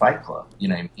Street Fight Club, you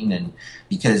know what I mean? And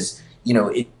because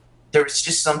there was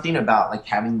just something about like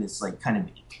having this like kind of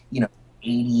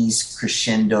 80s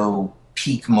crescendo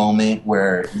peak moment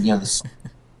where this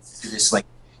like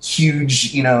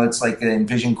huge, it's like in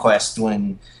Vision Quest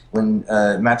when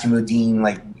Matthew Modine,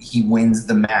 like he wins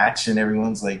the match and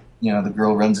everyone's like, the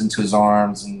girl runs into his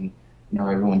arms and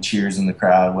everyone cheers in the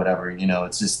crowd, whatever.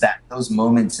 It's just those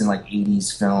moments in like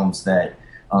 80s films that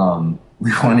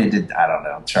we wanted to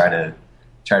try to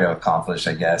accomplish,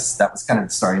 I guess. That was kind of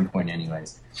the starting point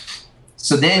anyways.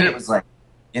 So then it was like,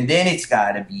 and then it's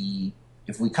got to be,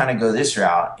 if we kind of go this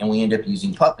route and we end up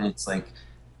using puppets, like,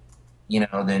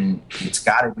 then it's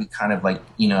got to be kind of like,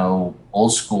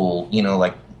 old school,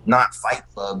 like not Fight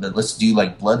Club, but let's do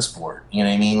like Bloodsport, you know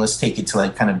what I mean? Let's take it to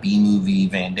like kind of B-movie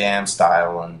Van Damme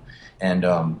style and kind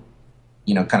of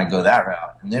go that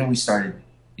route. And then we started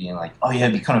being like, oh yeah,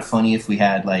 it'd be kind of funny if we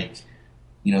had like,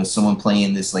 someone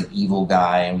playing this like evil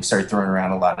guy, and we started throwing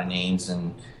around a lot of names,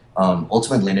 and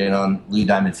ultimately landed on Lou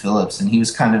Diamond Phillips, and he was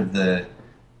kind of the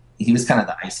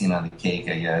icing on the cake,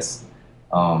 I guess,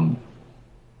 and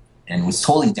was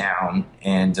totally down.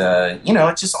 And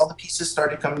it just all the pieces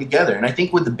started coming together. And I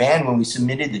think with the band, when we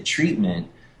submitted the treatment,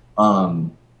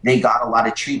 they got a lot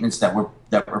of treatments that were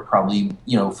probably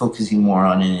focusing more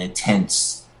on an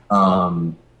intense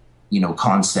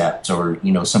concept, or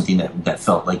something that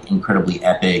felt like incredibly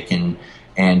epic and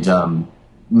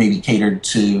maybe catered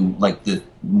to like the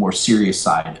more serious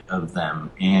side of them.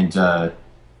 And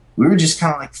we were just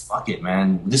kind of like, fuck it,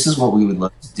 man, this is what we would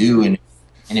love to do. And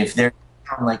if they're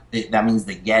kind of like, that means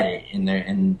they get it,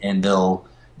 and they'll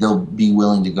be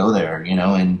willing to go there,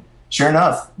 and sure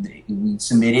enough, we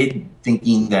submitted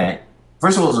thinking that,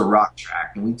 first of all, it was a rock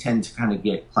track, and we tend to kind of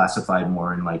get classified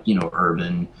more in like,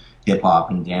 urban hip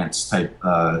hop and dance type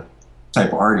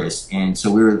artists. And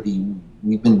so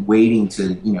we've been waiting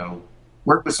to,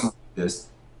 work with someone like this.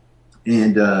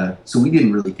 And so we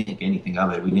didn't really think anything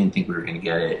of it. We didn't think we were going to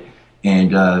get it.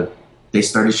 And they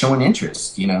started showing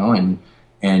interest, and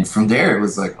from there it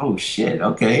was like, oh shit,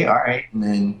 okay, all right. And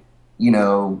then,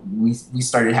 we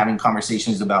started having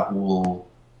conversations about, well,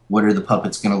 what are the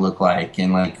puppets going to look like?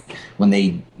 And like when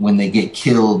they get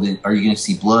killed, are you going to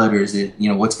see blood, or is it,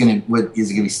 what is it going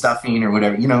to be stuffing or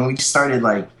whatever? We just started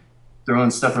like throwing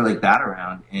stuff like that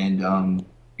around, and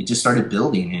it just started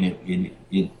building, and it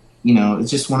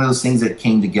it's just one of those things that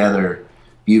came together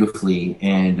beautifully,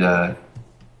 and in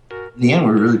the end,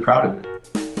 we're really proud of it.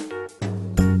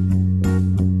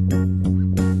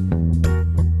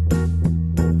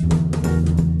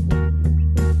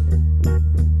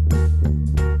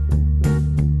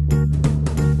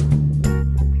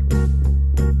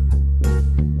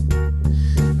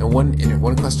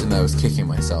 One question that I was kicking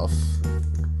myself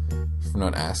for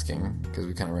not asking, because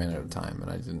we kind of ran out of time,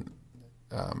 and I didn't,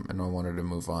 and I wanted to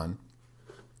move on.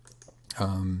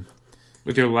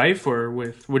 With your life, or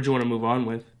with what do you want to move on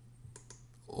with?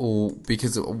 Oh,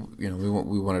 because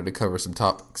we wanted to cover some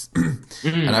topics,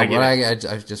 Mm, and I get it.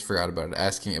 I just forgot about it,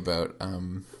 asking about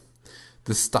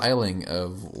the styling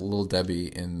of Lil Debbie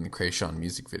in the Krayshawn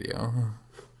music video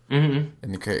Hmm.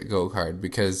 in the Go Card,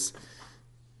 because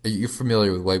you're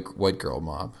familiar with White Girl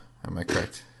Mob, am I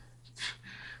correct?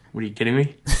 What are you kidding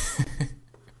me?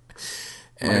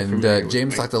 Am I And familiar with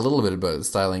James Mike? talked a little bit about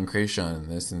styling Krayshawn in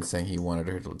this and saying he wanted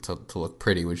her to look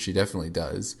pretty, which she definitely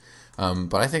does.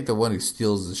 But I think the one who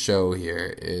steals the show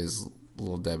here is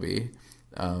Little Debbie.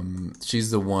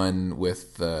 She's the one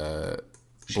with the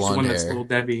She's the blonde one that's Little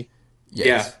hair. Debbie. Yeah.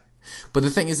 Yes. But the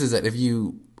thing is that if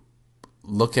you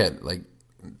look at like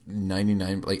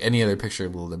 99, like any other picture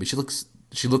of Little Debbie, she's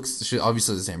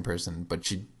obviously the same person, but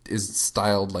she is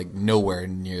styled like nowhere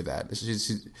near that. This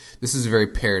is very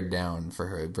pared down for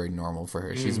her, very normal for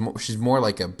her. She's more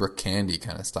like a Brooke Candy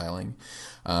kind of styling.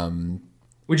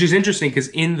 Which is interesting because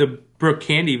in the Brooke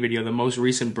Candy video, the most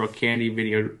recent Brooke Candy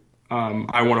video,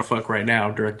 I Want to Fuck Right Now,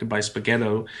 directed by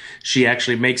Spaghetto, she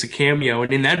actually makes a cameo.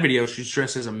 And in that video, she's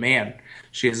dressed as a man.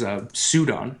 She has a suit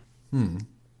on.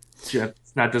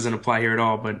 That doesn't apply here at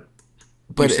all, but you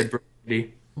But said Brooke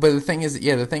Candy. But the thing is,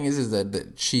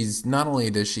 that she's not only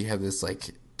does she have this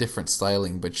like different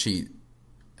styling, but she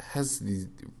has these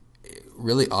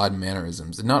really odd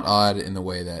mannerisms. Not odd in the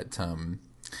way that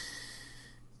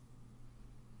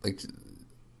like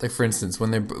for instance,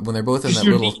 when they're both in She's that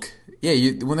little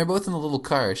unique. when they're both in the little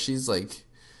car, she's like,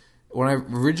 when I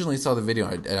originally saw the video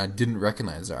and I didn't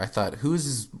recognize her, I thought, who's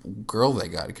this girl they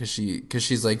got? Because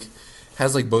she's like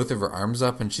has like both of her arms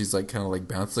up and she's like kind of like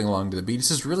bouncing along to the beat. It's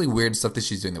just really weird stuff that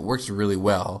she's doing that works really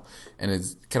well, and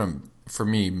it's kind of, for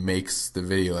me, makes the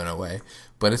video in a way.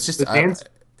 But it's just The dance,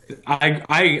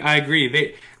 I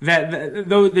agree.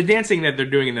 Though the dancing that they're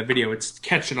doing in the video, it's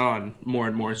catching on more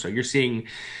and more. So you're seeing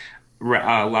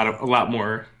a lot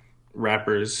more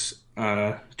rappers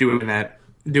doing that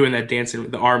dancing,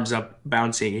 the arms up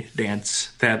bouncy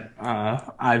dance that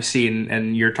I've seen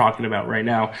and you're talking about right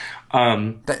now.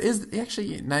 that is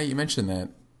actually, now you mention that,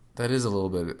 that is a little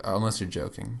bit, unless you're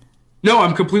joking. No,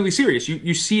 I'm completely serious.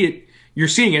 You see it. You're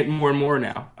seeing it more and more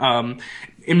now.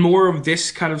 In more of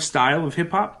this kind of style of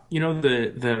hip hop,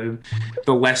 the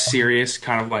less serious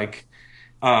kind of like,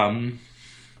 um,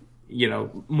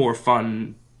 more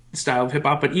fun style of hip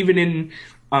hop. But even in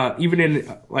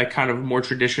like kind of more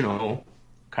traditional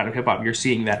kind of hip hop, you're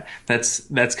seeing that.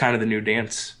 That's kind of the new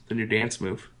dance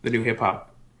move, the new hip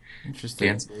hop Interesting.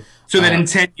 dance move. So that in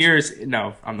 10 years,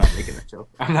 no, I'm not making a joke.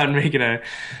 I'm not making a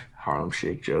Harlem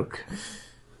Shake joke.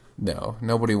 No,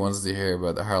 nobody wants to hear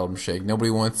about the Harlem Shake. Nobody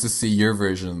wants to see your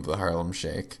version of the Harlem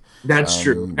Shake. That's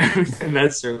true.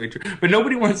 That's certainly true. But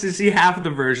nobody wants to see half of the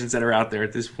versions that are out there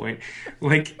at this point.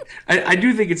 Like, I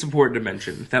do think it's important to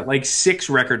mention that like 6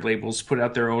 record labels put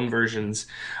out their own versions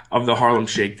of the Harlem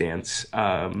Shake dance.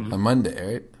 On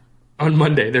Monday, right? On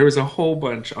Monday, there was a whole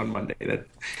bunch on Monday that.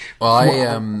 Well, I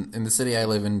Wow. in the city I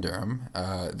live in, Durham.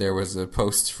 There was a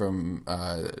post from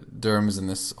Durham's in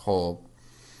this whole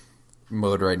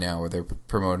mode right now where they're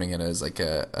promoting it as like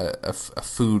a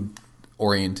food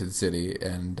oriented city,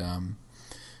 and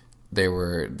they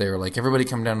were like, everybody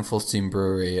come down to Full Steam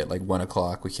Brewery at like 1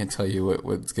 o'clock. We can't tell you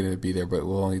what's going to be there, but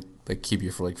we'll only like keep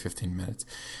you for like 15 minutes.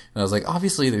 And I was like,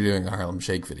 obviously they're doing a Harlem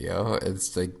Shake video.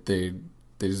 It's like they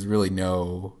just really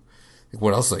know, like,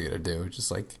 what else are they gonna do?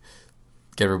 Just like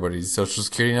get everybody's social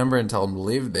security number and tell them to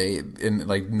leave. They in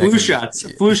like Flu next shots.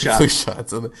 flu Flu shots.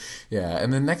 shots. Yeah,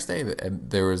 and then next day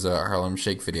there was a Harlem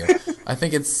Shake video. I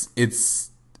think it's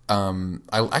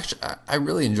I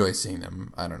really enjoy seeing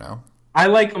them. I don't know. I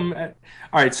like them. All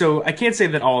right, so I can't say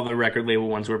that all the record label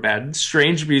ones were bad.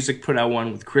 Strange Music put out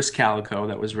one with Chris Calico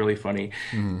that was really funny.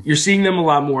 You're seeing them a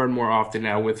lot more and more often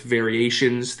now with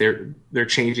variations. They're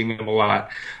changing them a lot.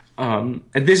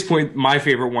 At this point, my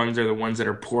favorite ones are the ones that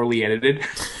are poorly edited.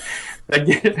 that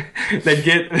get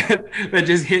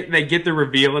that get the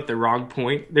reveal at the wrong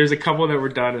point. There's a couple that were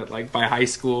done at like by high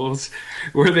schools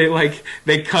where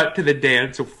they cut to the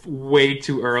dance way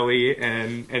too early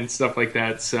and stuff like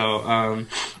that. So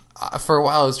For a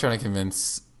while, I was trying to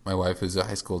convince my wife, who's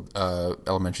a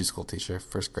elementary school teacher,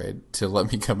 first grade, to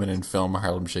let me come in and film a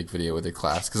Harlem Shake video with her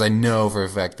class, because I know for a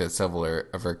fact that several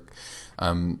of her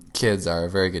kids are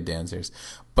very good dancers.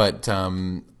 But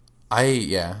I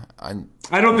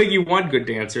don't think you want good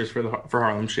dancers for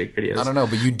Harlem Shake videos. I don't know,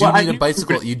 but you do Well, I need a do-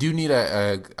 bicycle. You do need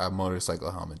a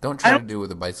motorcycle helmet. Don't try to do it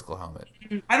with a bicycle helmet.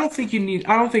 I don't think you need.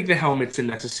 I don't think the helmet's a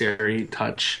necessary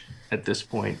touch at this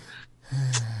point.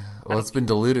 Well, it's been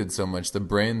diluted so much. The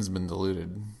brain's been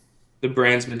diluted. The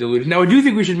brand's been diluted. Now, I do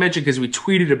think we should mention, because we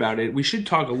tweeted about it, we should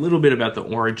talk a little bit about the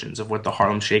origins of what the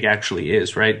Harlem Shake actually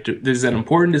is, right? Is that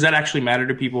important? Does that actually matter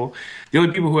to people? The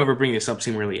only people who ever bring this up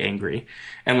seem really angry,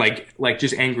 and like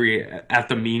just angry at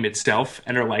the meme itself,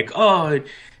 and are like, "Oh,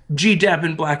 G Dep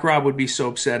and Black Rob would be so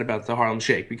upset about the Harlem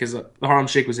Shake, because the Harlem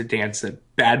Shake was a dance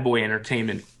that Bad Boy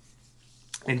Entertainment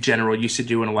in general used to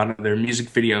do in a lot of their music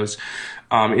videos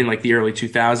in like the early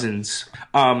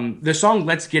 2000s. The song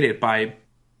 "Let's Get It" by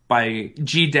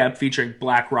G Dep featuring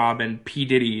Black Rob and P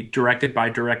Diddy, directed by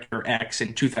Director X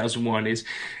in 2001, is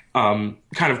kind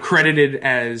of credited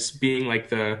as being like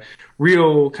the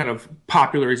real kind of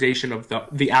popularization of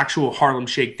the actual Harlem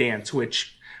Shake dance,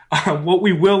 which what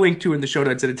we will link to in the show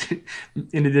notes,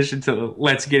 in addition to the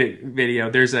 "Let's Get It" video,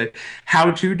 there's a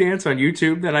how-to dance on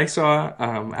YouTube that I saw,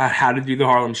 how to do the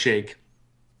Harlem Shake,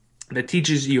 that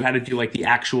teaches you how to do like the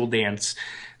actual dance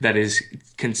that is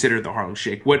considered the Harlem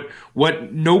Shake. What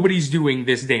nobody's doing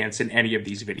this dance in any of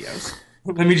these videos.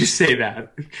 Let me just say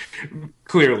that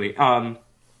clearly.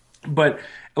 But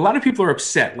a lot of people are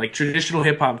upset, like traditional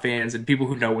hip hop fans and people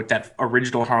who know what that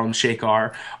original Harlem Shake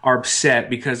are upset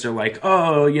because they're like,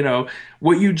 oh,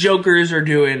 what you jokers are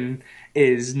doing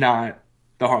is not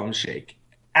the Harlem Shake.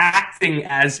 Acting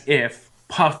as if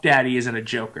Puff Daddy isn't a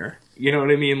joker. You know what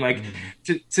I mean? Like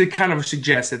to kind of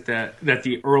suggest that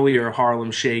the earlier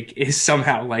Harlem Shake is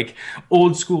somehow like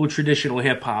old school traditional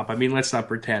hip hop. I mean, let's not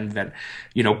pretend that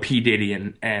P Diddy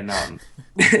and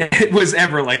it was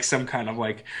ever like some kind of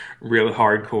like real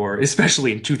hardcore,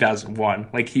 especially in 2001.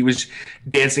 Like he was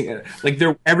dancing like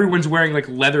everyone's wearing like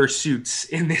leather suits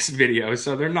in this video,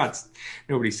 so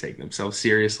nobody's taking themselves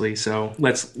seriously. So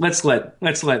let's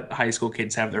let high school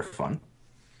kids have their fun.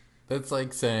 That's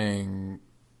like saying,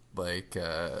 like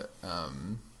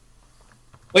in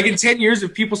 10 years,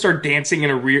 if people start dancing in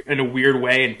a weird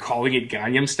way and calling it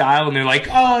Gangnam Style, and they're like,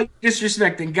 oh,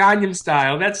 disrespecting Gangnam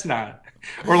Style, that's not.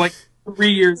 Or like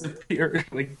 3 years of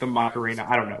like the Macarena,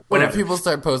 I don't know. Whatever. When people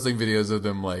start posting videos of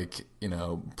them like,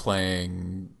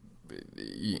 playing,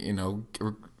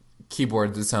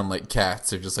 keyboards that sound like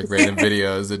cats, or just like random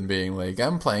videos and being like,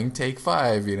 I'm playing Take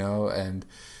 5,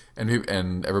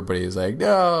 and everybody is like,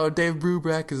 no, Dave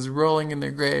Brubeck is rolling in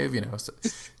their grave, So.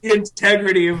 The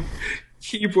integrity of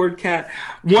keyboard cat.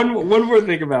 One more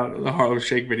thing about the Harlem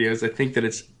Shake videos, I think that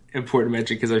it's important to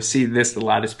mention, because I've seen this a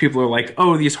lot, is people are like,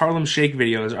 oh, these Harlem Shake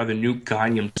videos are the new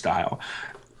Gangnam Style.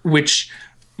 Which,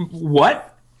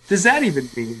 what does that even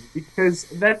mean? Because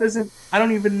that doesn't, I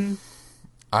don't even...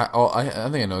 I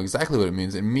think I know exactly what it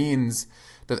means. It means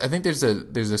that I think there's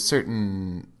a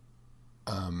certain...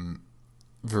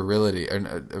 virility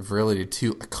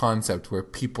to a concept where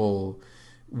people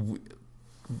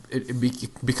it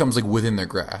becomes like within their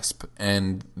grasp,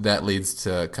 and that leads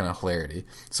to kind of hilarity.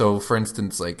 So for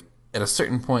instance, like at a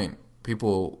certain point,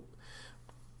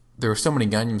 there were so many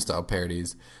Gangnam Style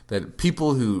parodies that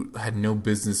people who had no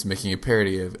business making a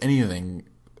parody of anything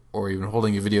or even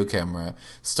holding a video camera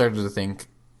started to think,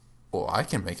 well, I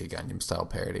can make a Gangnam Style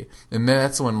parody. And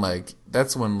that's when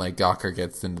Gawker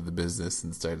gets into the business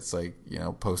and starts like,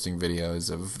 posting videos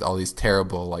of all these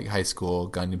terrible like high school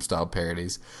Gangnam Style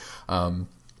parodies.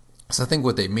 So I think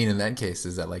what they mean in that case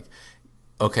is that like,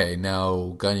 okay,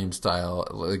 now Gangnam Style,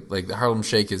 like the Harlem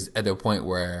Shake is at a point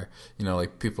where,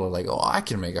 like people are like, oh, I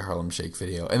can make a Harlem Shake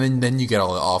video. And then you get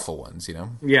all the awful ones,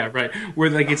 Yeah, right. Where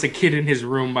like it's a kid in his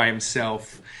room by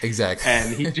himself. Exactly.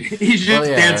 And he's just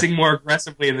dancing more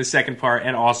aggressively in the second part,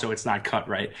 and also it's not cut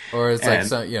right. Or it's like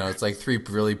it's like it's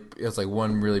like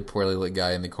one really poorly lit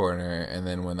guy in the corner, and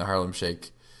then when the Harlem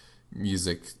Shake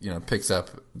music, picks up,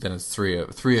 then it's three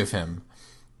of him,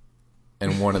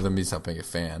 and one of them is helping a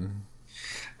fan.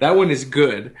 That one is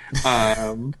good.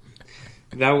 That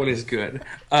one is good.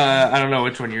 I don't know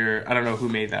which one I don't know who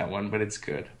made that one, but it's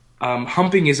good.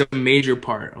 Humping is a major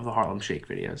part of the Harlem Shake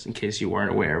videos, in case you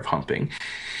weren't aware of humping.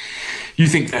 You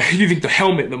think the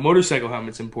helmet, the motorcycle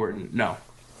helmet's important. No.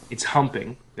 It's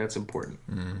humping that's important.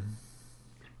 Mm.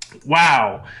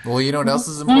 Wow. Well, you know what else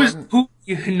is important?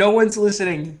 No one's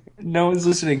listening. No one's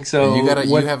listening. So you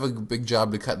have a big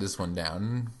job to cut this one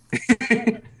down.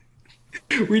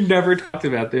 We never talked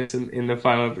about this in the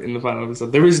final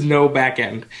episode. There was no back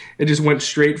end. It just went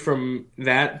straight from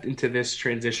that into this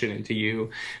transition into you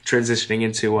transitioning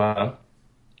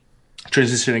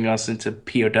us into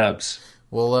PO dubs.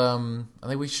 Well, I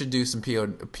think we should do some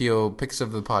PO picks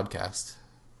of the podcast.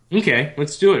 Okay,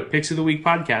 let's do it. Picks of the Week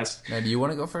podcast. Now, do you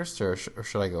want to go first, or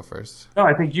should I go first? No,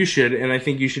 I think you should, and I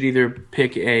think you should either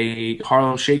pick a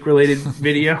Harlem Shake related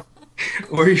video,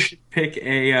 or you should pick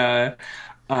a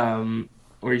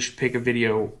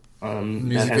video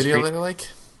music video that I like.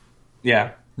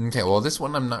 Yeah. Okay, well, this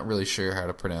one I'm not really sure how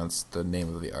to pronounce the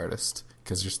name of the artist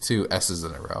because there's two S's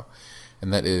in a row,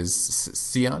 and that is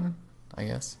Sion, I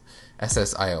guess,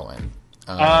 Ssion.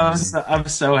 I'm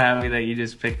so happy that you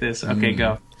just picked this. Okay,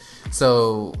 go.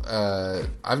 So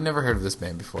I've never heard of this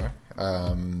band before,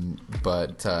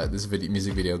 but this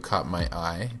music video caught my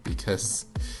eye because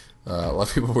a lot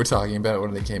of people were talking about it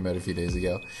when they came out a few days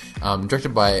ago.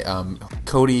 Directed by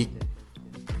Cody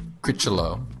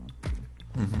Critchlow.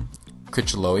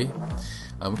 Critchlowy.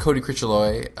 Cody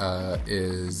Critchlowy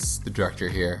is the director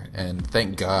here, and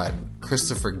thank God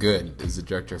Christopher Good is the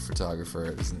director,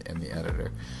 photographer, and the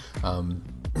editor.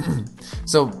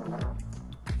 So,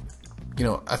 you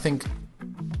know, I think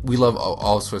we love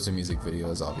all sorts of music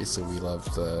videos. Obviously, we love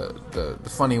the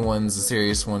funny ones, the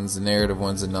serious ones, the narrative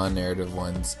ones, the non-narrative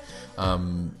ones.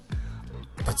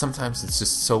 But sometimes it's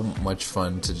just so much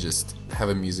fun to just have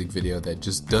a music video that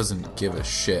just doesn't give a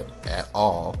shit at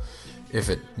all. If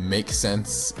it makes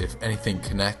sense, if anything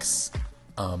connects,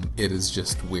 it is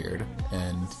just weird.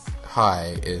 And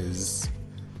High is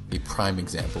a prime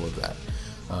example of that.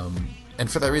 And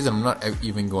for that reason, I'm not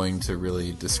even going to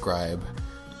really describe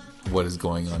what is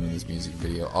going on in this music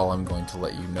video. All I'm going to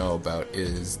let you know about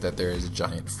is that there is a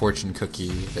giant fortune cookie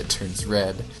that turns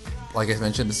red. Like I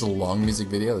mentioned, this is a long music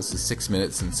video. This is 6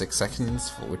 minutes and 6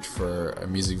 seconds, which for a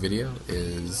music video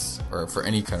is, or for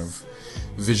any kind of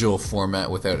visual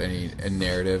format without any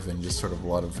narrative and just sort of a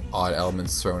lot of odd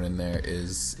elements thrown in there,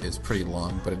 is pretty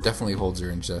long. But it definitely holds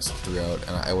your interest throughout,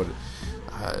 and I would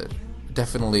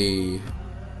definitely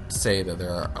say that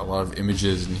there are a lot of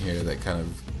images in here that kind of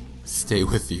stay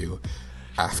with you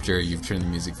after you've turned the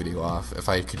music video off. If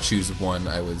I could choose one,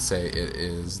 I would say it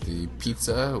is the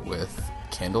pizza with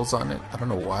candles on it. I don't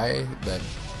know why that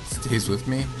stays with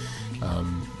me,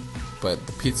 but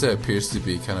the pizza appears to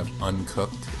be kind of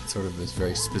uncooked. It's sort of this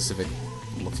very specific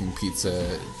looking pizza,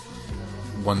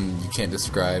 one you can't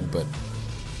describe, but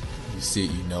you see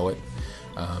it, you know it.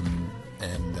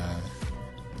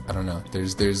 I don't know.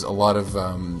 There's a lot of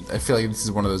I feel like this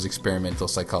is one of those experimental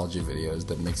psychology videos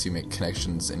that makes you make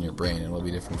connections in your brain, and it'll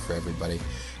be different for everybody.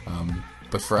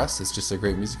 But for us, it's just a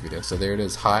great music video. So there it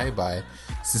is, High by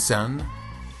Susan,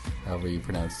 however you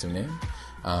pronounce their name.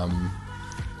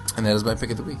 And that is my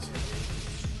pick of the week.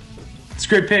 It's a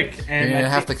great pick. And you're gonna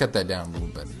have to cut that down a little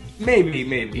bit. Maybe.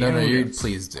 No, you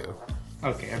please do.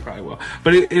 Okay, I probably will.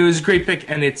 But it was a great pick,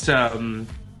 and it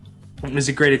was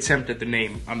a great attempt at the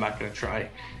name. I'm not gonna try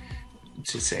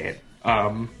to say it.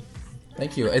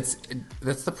 Thank you.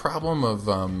 That's the problem of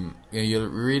you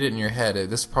read it in your head.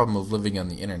 This problem of living on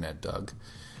the internet, Doug,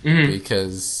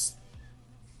 because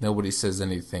nobody says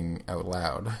anything out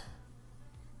loud.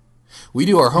 We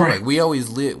do our homework. Right. We always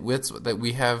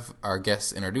we have our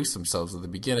guests introduce themselves at the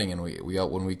beginning, and we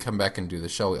when we come back and do the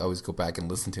show, we always go back and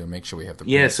listen to and make sure we have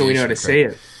the so we know how to say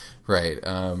it. Right.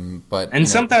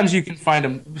 Sometimes you can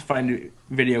find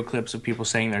video clips of people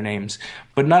saying their names,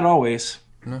 but not always.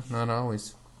 No, not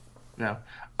always. No.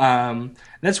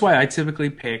 That's why I typically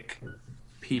pick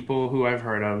people who I've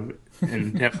heard of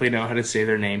and definitely know how to say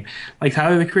their name. Like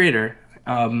Tyler, the Creator.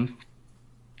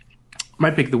 My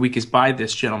pick of the week is by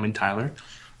this gentleman, Tyler.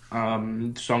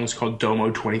 The song is called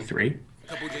Domo 23.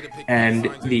 And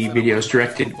the video is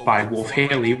directed by Wolf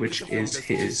Haley, which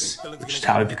is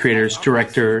Tyler, the Creator's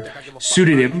director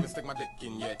pseudonym.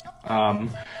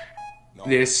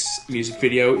 This music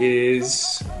video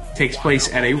takes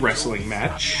place at a wrestling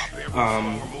match.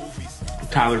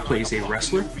 Tyler plays a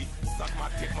wrestler.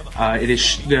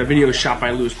 The video is shot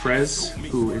by Luis Perez,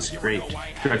 who is a great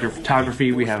director of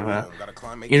photography. We have an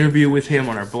interview with him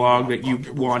on our blog that you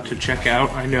want to check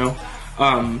out, I know.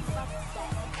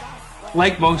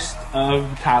 Like most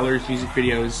of Tyler's music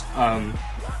videos,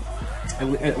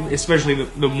 especially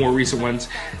the more recent ones,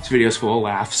 this video is full of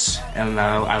laughs, and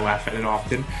I laugh at it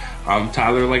often.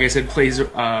 Tyler, like I said, plays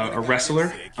a wrestler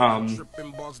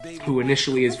who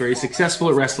initially is very successful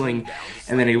at wrestling,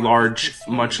 and then a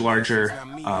much larger,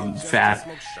 fat,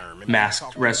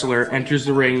 masked wrestler enters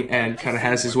the ring and kind of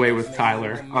has his way with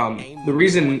Tyler. The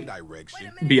reason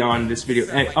beyond this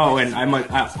video, and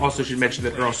I also should mention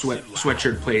that Earl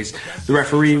Sweatshirt plays the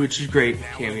referee, which is a great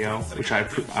cameo, which I'm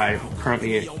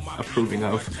currently approving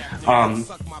of.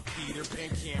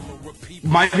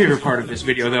 My favorite part of this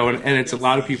video, though, and it's a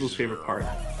lot of people's favorite part,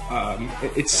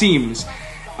 it seems,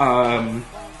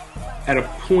 at a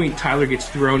point Tyler gets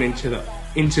thrown into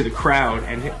the crowd,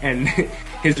 and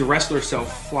his wrestler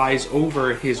self flies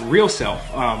over his real self.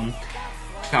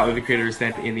 Tyler, the Creator, is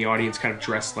then in the audience, kind of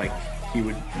dressed like you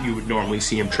would normally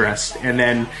see him dressed, and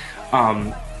then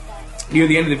near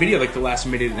the end of the video, like the last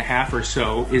minute and a half or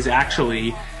so, is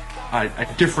actually a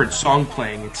different song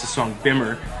playing. It's the song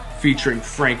Bimmer featuring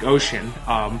Frank Ocean.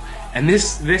 And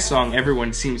this song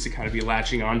everyone seems to kind of be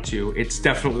latching onto. It's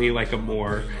definitely like a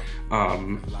more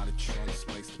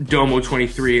Domo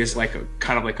 23 is like a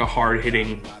kind of like a hard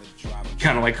hitting,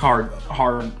 kind of like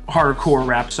hardcore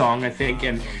rap song, I think,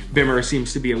 and Bimmer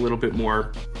seems to be a little bit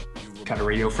more kind of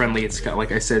radio friendly. It's got,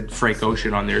 like I said, Frank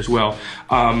Ocean on there as well.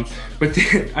 But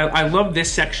I love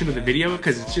this section of the video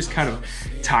because it's just kind of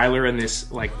Tyler and this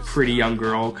like pretty young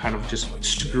girl kind of just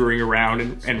screwing around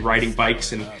and riding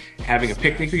bikes and having a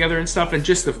picnic together and stuff, and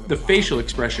just the facial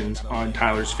expressions on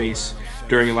Tyler's face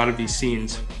during a lot of these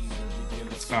scenes,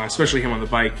 especially him on the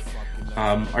bike,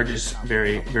 are just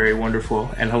very, very wonderful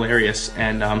and hilarious.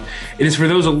 And it is for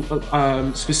those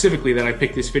specifically that I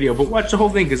picked this video, but watch the whole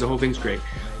thing because the whole thing's great.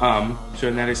 So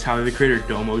and that is Tyler the Creator,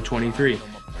 Domo 23.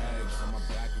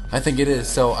 I think it is.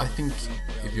 So I think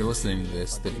if you're listening to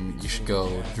this, then you should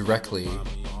go directly,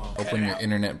 open your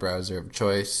internet browser of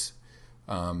choice,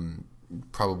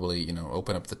 probably,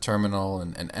 open up the terminal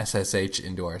and SSH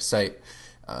into our site,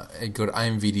 and go to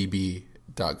imvdb.com,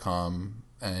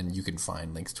 and you can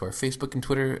find links to our Facebook and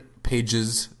Twitter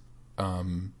pages,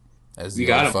 as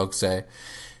the old folks say.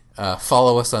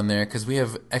 Follow us on there because we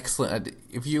have excellent.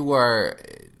 If you are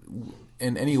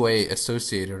in any way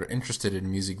associated or interested in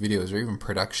music videos or even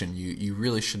production, you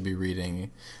really should be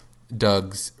reading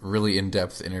Doug's really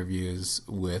in-depth interviews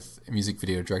with music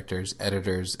video directors,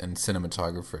 editors, and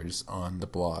cinematographers on the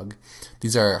blog.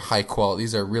 These are high quality.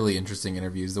 These are really interesting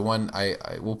interviews. The one I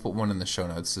will put one in the show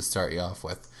notes to start you off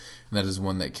with, and that is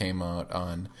one that came out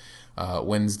on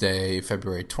Wednesday,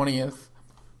 February 20th.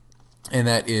 And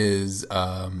that is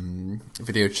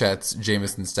Video Chats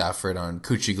Jameson Stafford on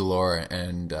Coochie Galore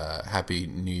and Happy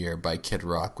New Year by Kid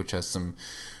Rock, which has some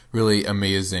really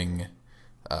amazing,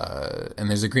 and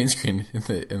there's a green screen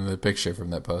in the picture from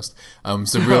that post.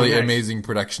 Some really amazing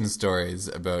production stories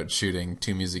about shooting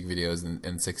 2 music videos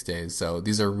in 6 days. So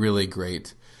these are really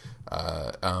great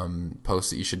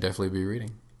posts that you should definitely be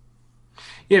reading.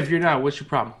 Yeah, if you're not, what's your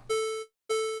problem?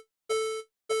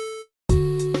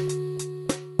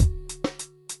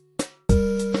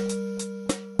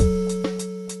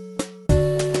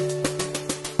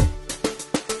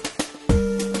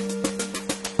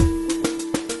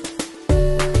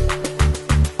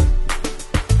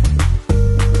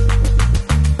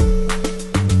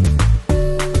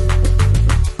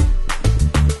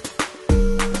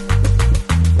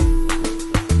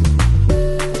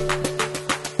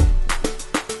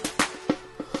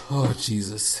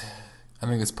 Jesus. I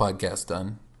think this podcast's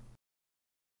done.